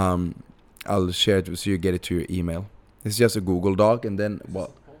 I'll share it so you get it to your email. It's just a Google Doc, and then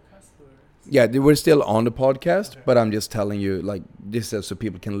what? Yeah, we're still on the podcast, okay. But I'm just telling you, like, this is so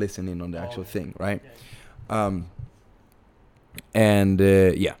people can listen in on the actual thing, right?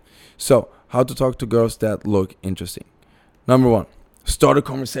 Yeah. So, how to talk to girls that look interesting. Number one, start a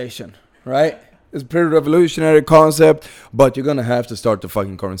conversation, right? It's a pretty revolutionary concept, but you're gonna have to start the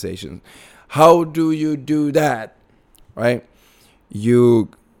fucking conversation. How do you do that, right? You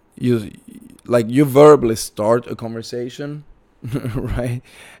verbally start a conversation, right?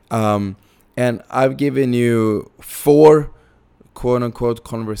 And I've given you 4 quote-unquote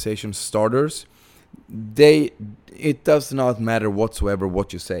conversation starters. It does not matter whatsoever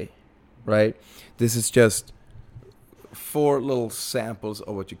what you say, right? This is just 4 little samples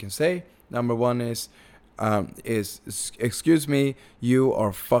of what you can say. Number one is excuse me, you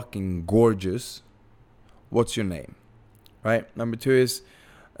are fucking gorgeous. What's your name? Right? Number 2 is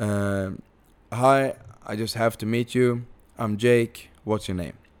hi, I just have to meet you. I'm Jake. What's your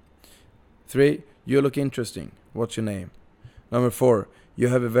name? 3, you look interesting. What's your name? Number 4, you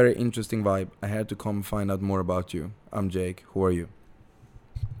have a very interesting vibe. I had to come find out more about you. I'm Jake. Who are you?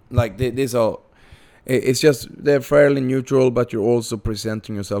 Like these all. It's just they're fairly neutral, but you're also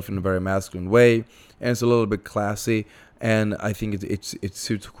presenting yourself in a very masculine way, and it's a little bit classy. And I think it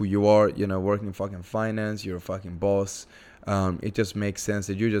suits who you are. You know, working in fucking finance, you're a fucking boss. It just makes sense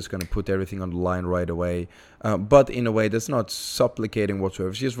that you're just gonna put everything on the line right away, but in a way that's not supplicating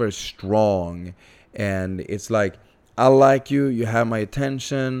whatsoever. She's very strong, and it's like, I like you, you have my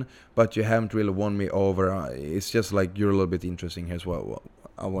attention, but you haven't really won me over. It's just like you're a little bit interesting. Here's what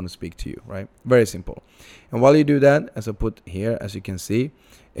I want to speak to you, right? Very simple. And while you do that, as I put here, as you can see,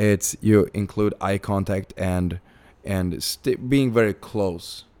 it's you include eye contact and being very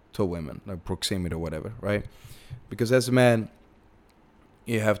close to women, like proximity or whatever, right? Because as a man,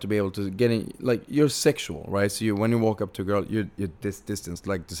 you have to be able to get in, like, you're sexual, right? So when you walk up to a girl, you're this distance,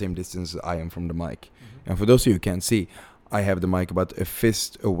 like the same distance I am from the mic. And for those of you who can't see, I have the mic about a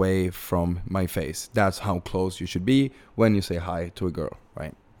fist away from my face. That's how close you should be when you say hi to a girl,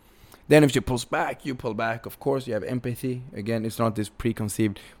 right? Then if she pulls back, you pull back. Of course, you have empathy. Again, it's not this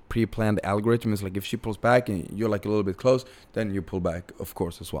preconceived, pre-planned algorithm. It's like if she pulls back and you're like a little bit close, then you pull back, of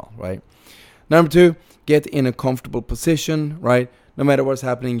course, as well, right? Number 2, get in a comfortable position, right? No matter what's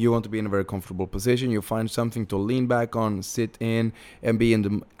happening, you want to be in a very comfortable position. You find something to lean back on, sit in, and be in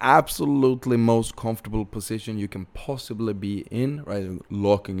the absolutely most comfortable position you can possibly be in, right?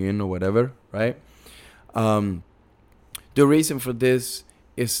 Locking in or whatever, right? The reason for this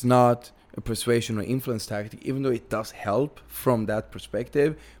is not a persuasion or influence tactic, even though it does help from that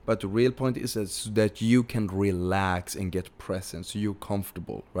perspective. But the real point is that you can relax and get present, so you're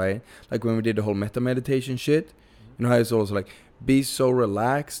comfortable, right? Like when we did the whole meta meditation shit, you know how it's also like, be so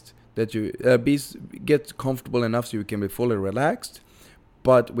relaxed that you get comfortable enough so you can be fully relaxed,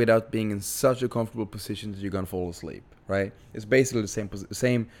 but without being in such a comfortable position that you're gonna fall asleep, right? It's basically the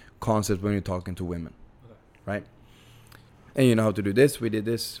same concept when you're talking to women, right? And you know how to do this. We did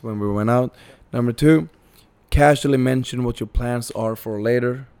this when we went out. Number 2, casually mention what your plans are for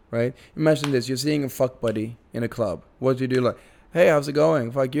later, right? Imagine this: you're seeing a fuck buddy in a club. What do you do? Like, hey, how's it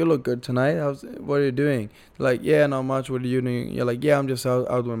going? Fuck, you look good tonight. What are you doing? Like, yeah, not much. What are you doing? You're like, yeah, I'm just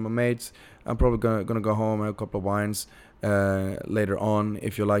out with my mates. I'm probably gonna go home, have a couple of wines later on.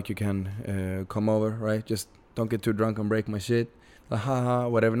 If you like, you can come over, right? Just don't get too drunk and break my shit. Like, haha,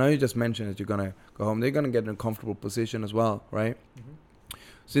 whatever. Now you just mention that you're gonna go home. They're gonna get in a comfortable position as well, right?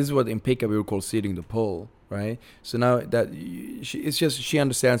 So this is what in pickup we would call seating the pole, right? So now that she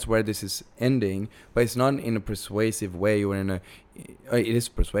understands where this is ending, but it's not in a persuasive way or it is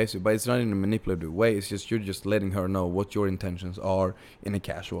persuasive, but it's not in a manipulative way. It's just you're just letting her know what your intentions are in a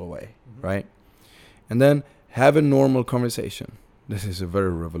casual way, right? And then have a normal conversation. This is a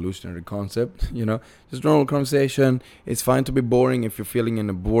very revolutionary concept, you know. Just normal conversation. It's fine to be boring if you're feeling in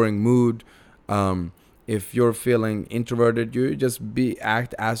a boring mood. If you're feeling introverted, you just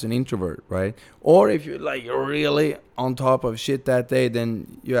act as an introvert, right? Or if you're like you're really on top of shit that day,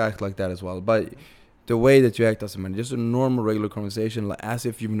 then you act like that as well. But the way that you act doesn't matter. Just a normal, regular conversation, like as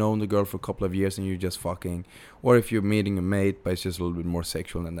if you've known the girl for a couple of years and you're just fucking. Or if you're meeting a mate, but it's just a little bit more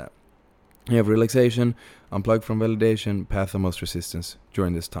sexual than that. You have relaxation, unplug from validation, path of most resistance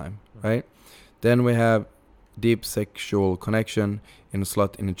during this time, right? Then we have deep sexual connection, in a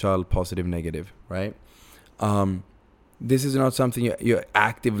slut, in a child, positive, negative, right? This is not something you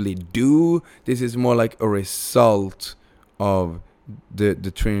actively do. This is more like a result of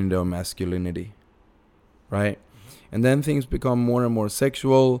the trinity of masculinity, right? And then things become more and more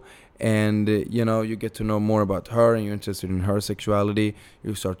sexual, and you know, you get to know more about her and you're interested in her sexuality.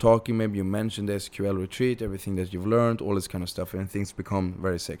 You start talking, maybe you mention the SQL retreat, everything that you've learned, all this kind of stuff, and things become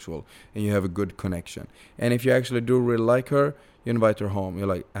very sexual and you have a good connection. And if you actually do really like her, you invite her home. You're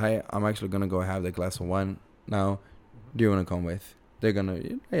like, hey, I'm actually gonna go have that glass of wine now. Do you want to come with? They're gonna,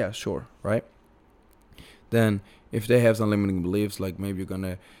 yeah, sure, right? Then if they have some limiting beliefs, like maybe you're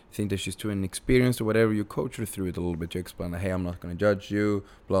gonna think that she's too inexperienced or whatever, you coach her through it a little bit. You explain that, hey, I'm not gonna judge you,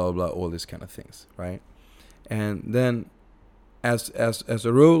 blah blah blah, all these kind of things, right? And then as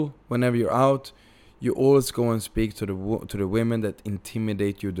a rule, whenever you're out, you always go and speak to the women that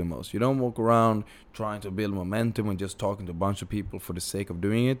intimidate you the most. You don't walk around trying to build momentum and just talking to a bunch of people for the sake of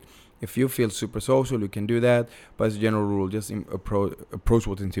doing it. If you feel super social, you can do that, but as a general rule, just approach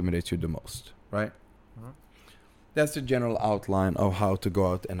what intimidates you the most, right? That's the general outline of how to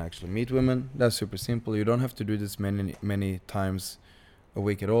go out and actually meet women. That's super simple. You don't have to do this many times a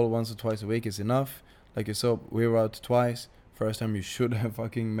week at all. Once or twice a week is enough. Like you saw, we were out twice. First time you should have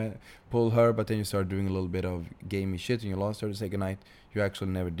fucking pulled her, but then you start doing a little bit of gamey shit and you lost her the second night. You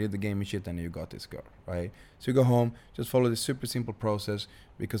actually never did the gamey shit and you got this girl, right? So you go home, just follow this super simple process,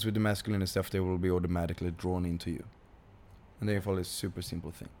 because with the masculine stuff, they will be automatically drawn into you. And then you follow this super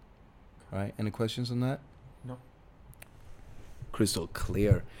simple thing, right? Any questions on that? No. Crystal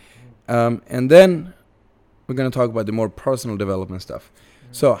clear. And then we're going to talk about the more personal development stuff.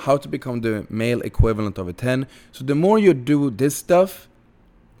 So how to become the male equivalent of a 10. So the more you do this stuff,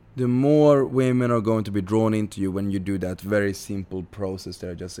 the more women are going to be drawn into you when you do that very simple process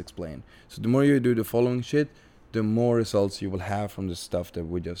that I just explained. So the more you do the following shit, the more results you will have from the stuff that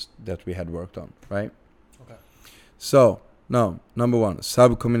we had worked on, right? Okay. So now, number 1,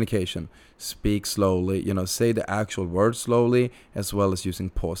 sub-communication. Speak slowly, say the actual words slowly, as well as using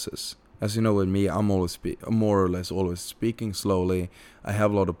pauses. As you know, with me, I'm always more or less always speaking slowly. I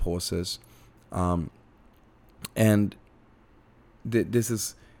have a lot of pauses, and this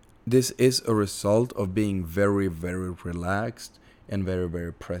is a result of being very, very relaxed and very,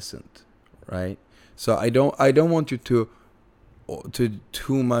 very present, right? So I don't want you to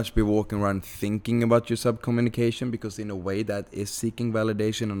too much be walking around thinking about your sub-communication, because in a way that is seeking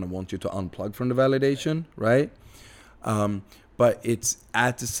validation, and I want you to unplug from the validation, right? But it's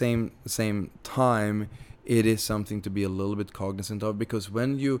at the same time, it is something to be a little bit cognizant of, because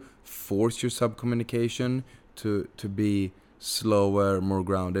when you force your sub-communication to be slower, more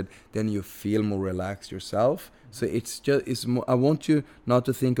grounded, then you feel more relaxed yourself. So it's more, I want you not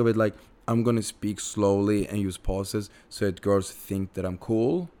to think of it like, I'm going to speak slowly and use pauses so that girls think that I'm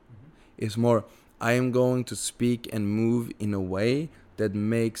cool. It's more, I am going to speak and move in a way that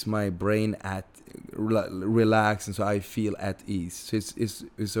makes my brain relax, and so I feel at ease. So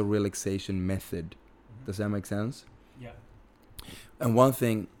it's a relaxation method. Does that make sense? Yeah. And one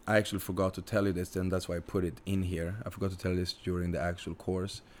thing, I actually forgot to tell you this, and that's why I put it in here. I forgot to tell you this during the actual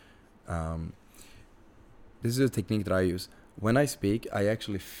course. This is a technique that I use. When I speak, I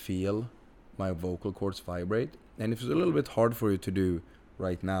actually feel my vocal cords vibrate, And if it's a little bit hard for you to do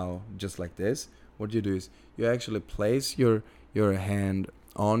right now, just like this, what you do is you actually place your hand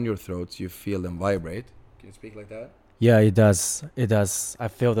on your throat so you feel them vibrate. Can you speak like that? Yeah, it does. It does. I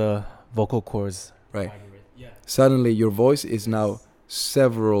feel the vocal cords. Right. Vibrate. Yeah. Suddenly your voice is now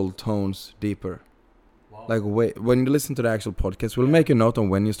several tones deeper. Wow. Like when you listen to the actual podcast, we'll make a note on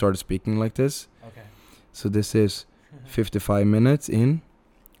when you started speaking like this. Okay. So this is 55 minutes in.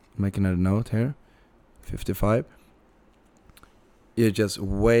 Make another note here. 55. You're just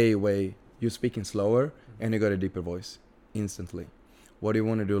you're speaking slower and you got a deeper voice instantly. What you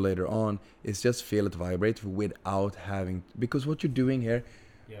want to do later on is just feel it vibrate without having, because what you're doing here,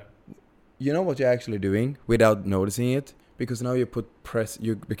 you know what you're actually doing without noticing it, because now you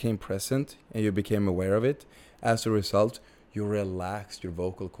became present and you became aware of it. As a result, you relaxed your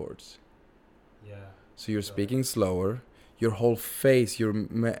vocal cords. Yeah. So you're speaking slower. Your whole face,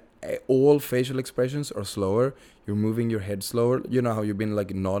 all facial expressions are slower. You're moving your head slower. You know how you've been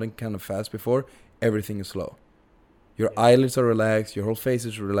like nodding kind of fast before? Everything is slow. Your eyelids are relaxed. Your whole face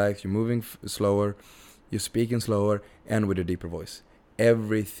is relaxed. You're moving slower. You're speaking slower and with a deeper voice.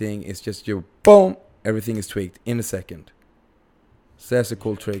 Everything is just boom. Everything is tweaked in a second. So that's a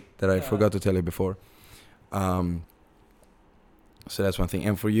cool trick that I forgot to tell you before. So that's one thing.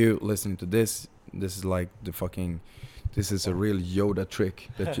 And for you listening to this is like this is a real Yoda trick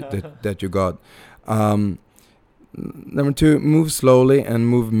that you got. Number 2, move slowly and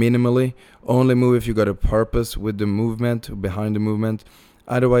move minimally. Only move if you got a purpose with the movement, behind the movement.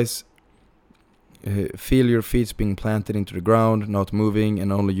 Otherwise, feel your feet being planted into the ground, not moving,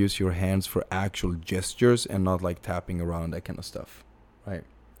 and only use your hands for actual gestures and not like tapping around, that kind of stuff. Right?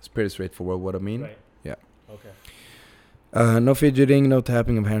 It's pretty straightforward what I mean. Right. Yeah. Okay. No fidgeting, no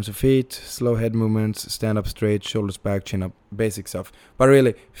tapping of hands or feet, slow head movements, stand up straight, shoulders back, chin up, basic stuff. But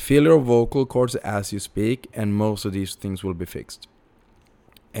really, feel your vocal cords as you speak, and most of these things will be fixed.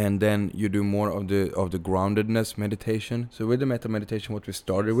 And then you do more of the groundedness meditation. So with the metta meditation, what we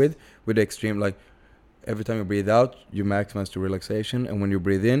started with the extreme, like every time you breathe out, you maximize the relaxation, and when you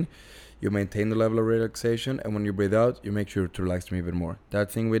breathe in, you maintain the level of relaxation, and when you breathe out, you make sure to relax them even more.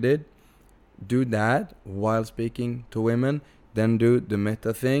 That thing we did, do that while speaking to women, then do the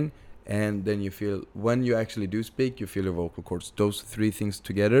metta thing, and then you feel, when you actually do speak, you feel your vocal cords. Those 3 things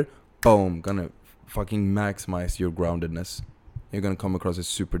together, boom, gonna fucking maximize your groundedness. You're gonna come across as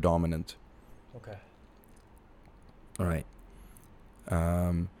super dominant. Okay. Alright.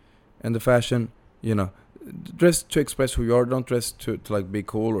 And the fashion, dress to express who you are. Don't dress to like be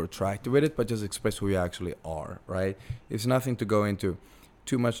cool or attractive with it, but just express who you actually are, right? It's nothing to go into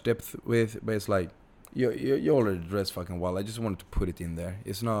too much depth with, but it's like you already dress fucking well. I just wanted to put it in there.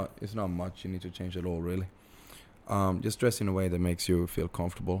 It's not much you need to change at all, really. Just dress in a way that makes you feel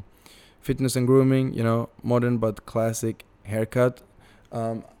comfortable. Fitness and grooming, modern but classic haircut.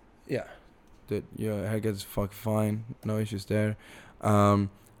 Your haircut is fucking fine, no issues there. So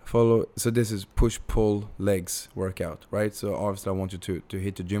this is push-pull legs workout, right? So obviously I want you to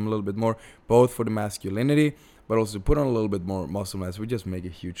hit the gym a little bit more, both for the masculinity, but also put on a little bit more muscle mass. We just make a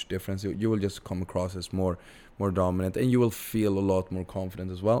huge difference. You will just come across as more dominant, and you will feel a lot more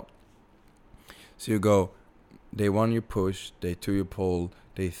confident as well. So you go, day 1 you push, day 2 you pull,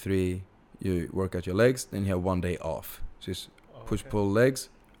 day 3 you work out your legs, then you have 1 day off. So it's push-pull legs,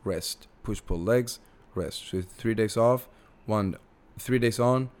 rest, push-pull legs, rest. So 3 days off, 3 days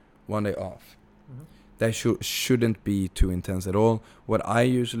on, 1 day off. Mm-hmm. That shouldn't be too intense at all. What I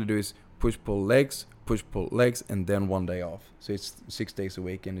usually do is push-pull legs, and then 1 day off. So it's 6 days a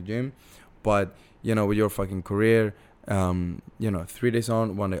week in the gym. But, with your fucking career, 3 days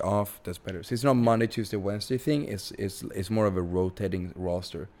on, 1 day off, that's better. So it's not Monday, Tuesday, Wednesday thing. It's more of a rotating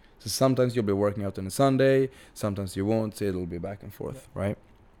roster. So sometimes you'll be working out on a Sunday, sometimes you won't, so it'll be back and forth, right?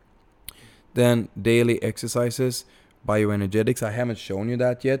 Then daily exercises, bioenergetics. I haven't shown you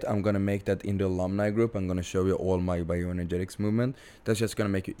that yet. I'm going to make that in the alumni group. I'm going to show you all my bioenergetics movement. That's just going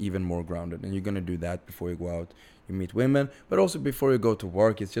to make you even more grounded. And you're going to do that before you go out, you meet women. But also before you go to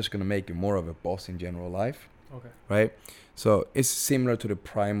work, it's just going to make you more of a boss in general life. Okay. Right? So it's similar to the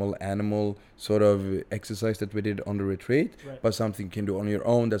primal animal sort of exercise that we did on the retreat. Right. But something you can do on your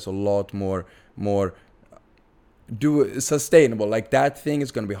own that's a lot more sustainable. Like that thing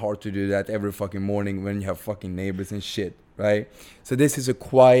is going to be hard to do that every fucking morning when you have fucking neighbors and shit, right? So this is a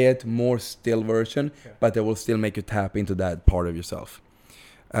quiet, more still version, but that will still make you tap into that part of yourself.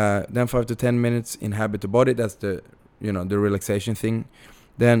 Then 5 to 10 minutes inhabit the body. That's the relaxation thing.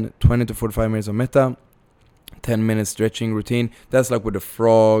 Then 20 to 45 minutes of metta. 10 minutes stretching routine. That's like with the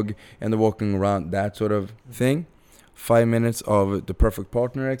frog and the walking around, that sort of thing. 5 minutes of the perfect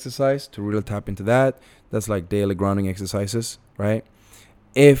partner exercise to really tap into that. That's like daily grounding exercises, right?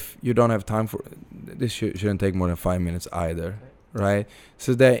 If you don't have time for this, shouldn't take more than 5 minutes either, right?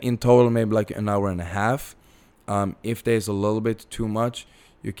 So that in total maybe like an hour and a half. If there's a little bit too much,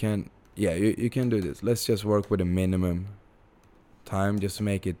 you can you can do this. Let's just work with a minimum time just to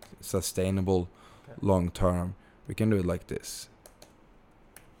make it sustainable long term. We can do it like this.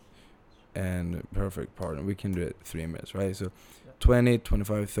 And perfect partner, we can do it 3 minutes, right? So 20,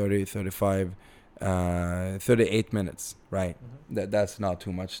 25, 30, 35, 38 minutes, right? That's not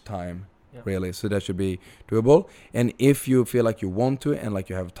too much time, really. So that should be doable. And if you feel like you want to and like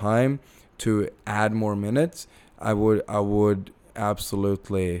you have time to add more minutes, I would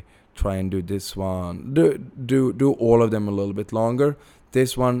absolutely try and do this one. Do all of them a little bit longer.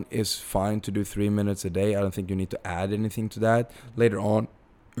 This one is fine to do 3 minutes a day. I don't think you need to add anything to that. Later on,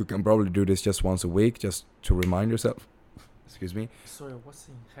 you can probably do this just once a week, just to remind yourself. Excuse me. Sorry, what's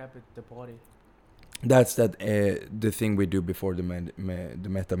inhabit the body? That's the thing we do before the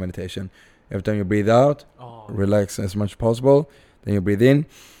metta meditation. Every time you breathe out, relax as much as possible. Then you breathe in,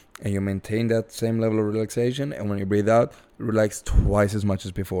 and you maintain that same level of relaxation. And when you breathe out, relax twice as much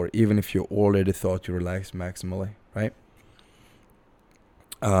as before, even if you already thought you relaxed maximally, right?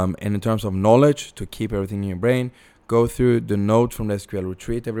 And in terms of knowledge, to keep everything in your brain, go through the notes from the SQL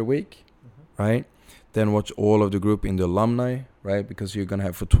retreat every week, right? Then watch all of the group in the alumni, right? Because you're going to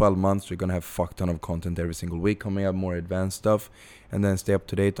have, for 12 months, you're going to have fuck ton of content every single week coming up, more advanced stuff. And then stay up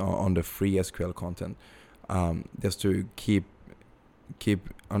to date on the free SQL content. Just to keep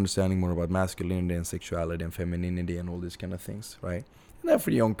understanding more about masculinity and sexuality and femininity and all these kind of things, right? And then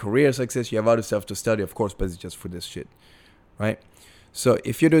for your own career success, you have other stuff to study, of course, but it's just for this shit, right? So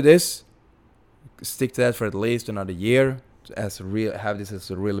if you do this, stick to that for at least another year, have this as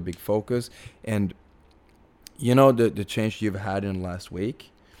a really big focus. And you know the change you've had in the last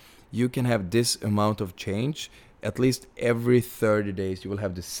week, you can have this amount of change at least every 30 days. You will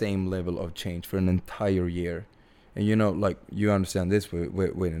have the same level of change for an entire year. And you know, like, you understand this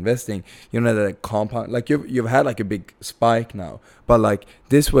with investing, you know that compound, like you've had like a big spike now, but like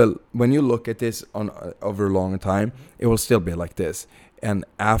this will, when you look at this on over a long time, it will still be like this. And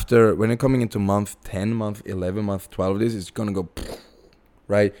after, when you're coming into month 10, month 11, month 12, this is going to go,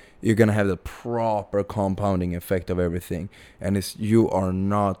 right? You're going to have the proper compounding effect of everything. And you are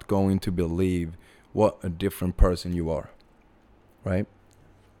not going to believe what a different person you are, right?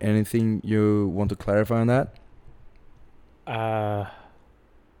 Anything you want to clarify on that?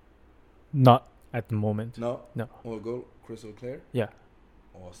 Not at the moment. No? No. All go crystal clear? Yeah.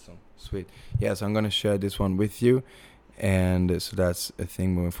 Awesome. Sweet. Yeah, so I'm going to share this one with you. And so that's a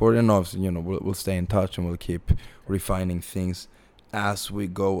thing moving forward. And obviously, you know, we'll stay in touch and we'll keep refining things as we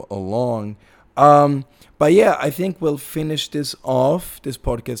go along. But yeah, I think we'll finish this off, this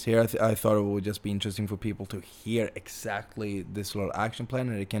podcast here. I thought it would just be interesting for people to hear exactly this little action plan,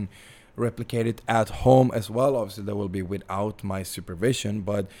 and they can replicate it at home as well. Obviously, that will be without my supervision,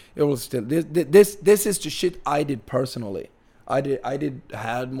 but it will still. This is the shit I did personally. I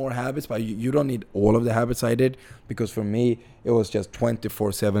had more habits, but you don't need all of the habits I did, because for me it was just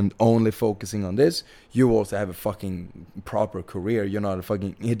 24/7 only focusing on this. You also have a fucking proper career. You're not a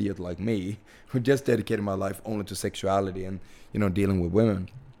fucking idiot like me who just dedicated my life only to sexuality and, you know, dealing with women.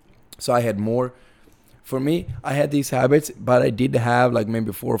 So I had more. For me, I had these habits, but I did have like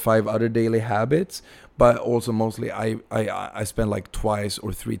maybe 4 or 5 other daily habits. But also mostly I spent like 2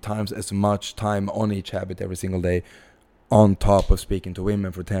 or 3 times as much time on each habit every single day, on top of speaking to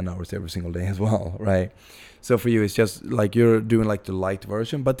women for 10 hours every single day as well, right? So for you, it's just like you're doing like the light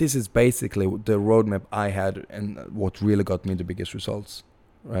version, but this is basically the roadmap I had and what really got me the biggest results,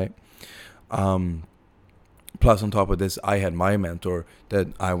 right? Plus on top of this, I had my mentor that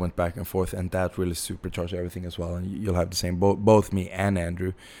I went back and forth, and that really supercharged everything as well. And you'll have the same, both me and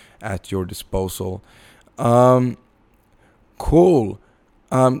Andrew at your disposal. Cool.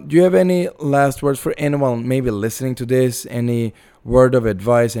 Do you have any last words for anyone maybe listening to this? Any word of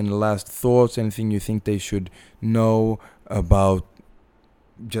advice, any last thoughts, anything you think they should know about,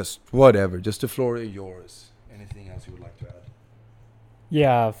 just whatever, just the floor is yours. Anything else you would like to add?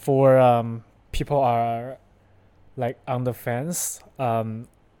 Yeah, for people are like on the fence,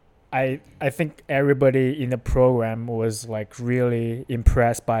 I think everybody in the program was like really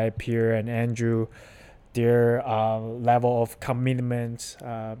impressed by Pierre and Andrew, their level of commitment,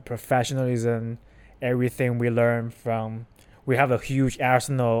 professionalism, everything we learn from. We have a huge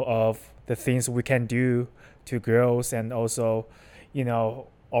arsenal of the things we can do to girls, and also, you know,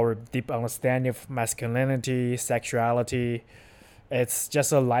 our deep understanding of masculinity, sexuality. It's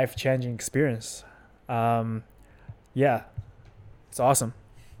just a life-changing experience. yeah, it's awesome.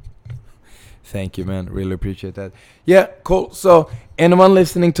 Thank you, man. Really appreciate that. Yeah, cool. So, anyone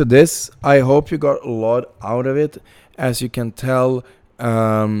listening to this, I hope you got a lot out of it. As you can tell,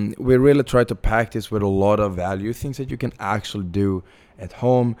 we really try to pack this with a lot of value, things that you can actually do at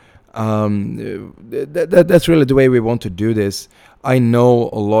home. That's really the way we want to do this. I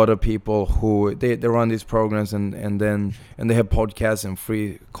know a lot of people who they run these programs and they have podcasts and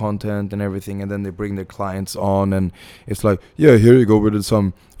free content and everything, and then they bring their clients on, and it's like, yeah, here you go with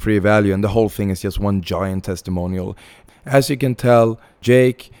some free value, and the whole thing is just one giant testimonial. As you can tell,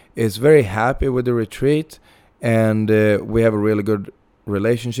 Jake is very happy with the retreat, and we have a really good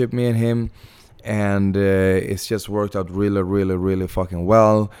relationship, me and him, and it's just worked out really, really, really fucking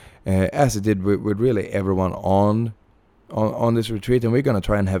well, as it did with really everyone on this retreat, and we're gonna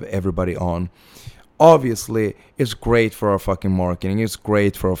try and have everybody on. Obviously, it's great for our fucking marketing, it's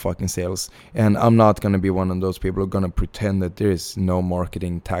great for our fucking sales, and I'm not gonna be one of those people who are gonna pretend that there is no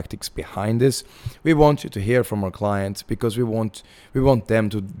marketing tactics behind this. We want you to hear from our clients, because we want them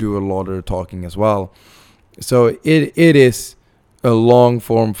to do a lot of the talking as well. So it is a long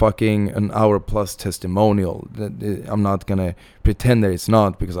form fucking an hour plus testimonial. I'm not gonna pretend that it's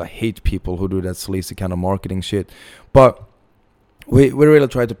not, because I hate people who do that sleazy kind of marketing shit. But we really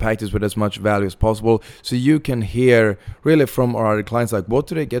try to pack this with as much value as possible, so you can hear really from our other clients, like, what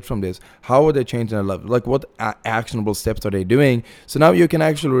do they get from this? How are they changing their life? Like, what actionable steps are they doing? So now you can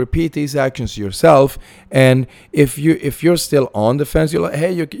actually repeat these actions yourself. And if you're still on the fence, you're like,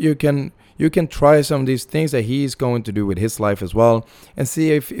 hey, you can try some of these things that he's going to do with his life as well, and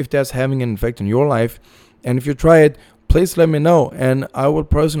see if that's having an effect on your life. And if you try it, please let me know, and I will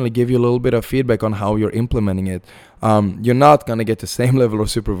personally give you a little bit of feedback on how you're implementing it. You're not going to get the same level of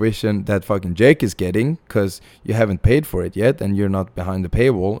supervision that fucking Jake is getting, because you haven't paid for it yet, and you're not behind the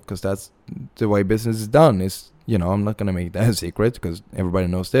paywall, because that's the way business is done. I'm not going to make that a secret, because everybody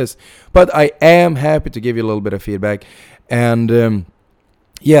knows this. But I am happy to give you a little bit of feedback. And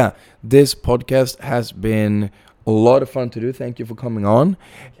yeah, this podcast has been a lot of fun to do. Thank you for coming on.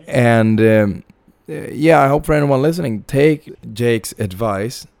 And yeah, I hope for anyone listening, take Jake's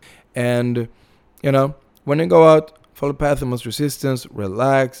advice, and when you go out, follow path of most resistance,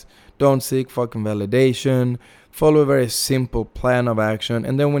 relax, don't seek fucking validation, follow a very simple plan of action,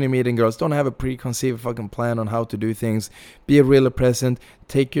 and then when you're meeting girls, don't have a preconceived fucking plan on how to do things. Be really present,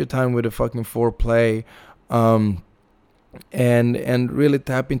 take your time with the fucking foreplay, and really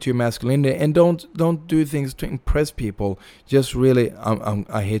tap into your masculinity, and don't do things to impress people. Just really,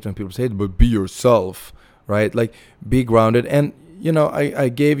 I hate when people say it, but be yourself, right? Like, be grounded. And I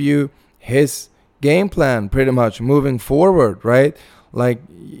gave you his game plan pretty much moving forward, right? Like,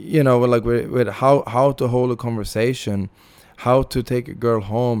 like with how to hold a conversation, how to take a girl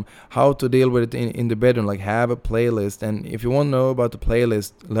home, how to deal with it in the bedroom. Like, have a playlist, and if you want to know about the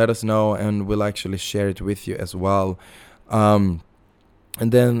playlist, let us know, and we'll actually share it with you as well. And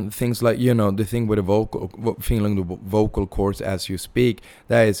then things like, the thing with the feeling the vocal cords as you speak,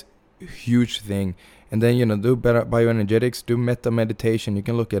 that is a huge thing. And then, do better bioenergetics, do metta meditation. You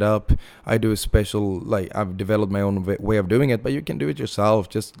can look it up. I do a special, like, I've developed my own way of doing it, but you can do it yourself.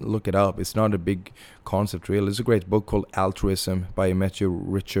 Just look it up. It's not a big concept, really. There's a great book called Altruism by Matthew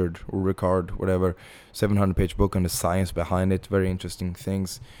Ricard, whatever. 700-page book on the science behind it. Very interesting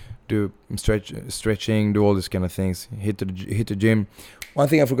things. Do stretching, do all these kind of things. Hit the gym. One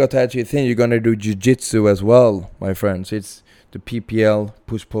thing I forgot to actually think, you're gonna do jiu-jitsu as well, my friends. It's the PPL,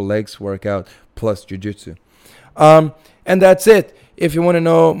 push-pull legs workout plus jiu-jitsu. And that's it. If you want to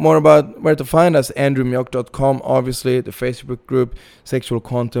know more about where to find us, andrewmyok.com, obviously, the Facebook group, Sexual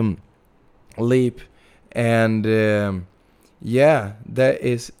Quantum Leap. And yeah, that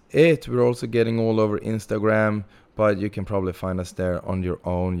is it. We're also getting all over Instagram, but you can probably find us there on your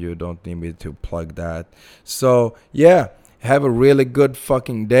own. You don't need me to plug that. So yeah, have a really good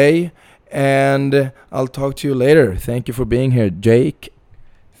fucking day, and I'll talk to you later. Thank you for being here, Jake.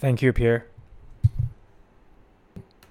 Thank you, Pierre.